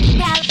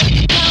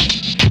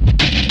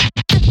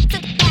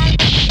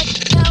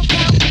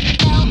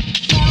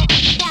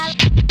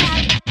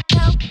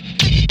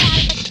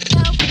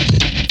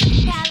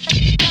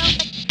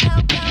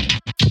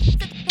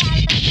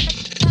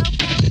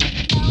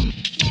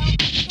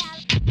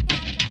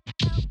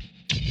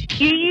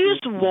 You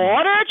used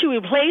water to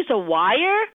replace a wire?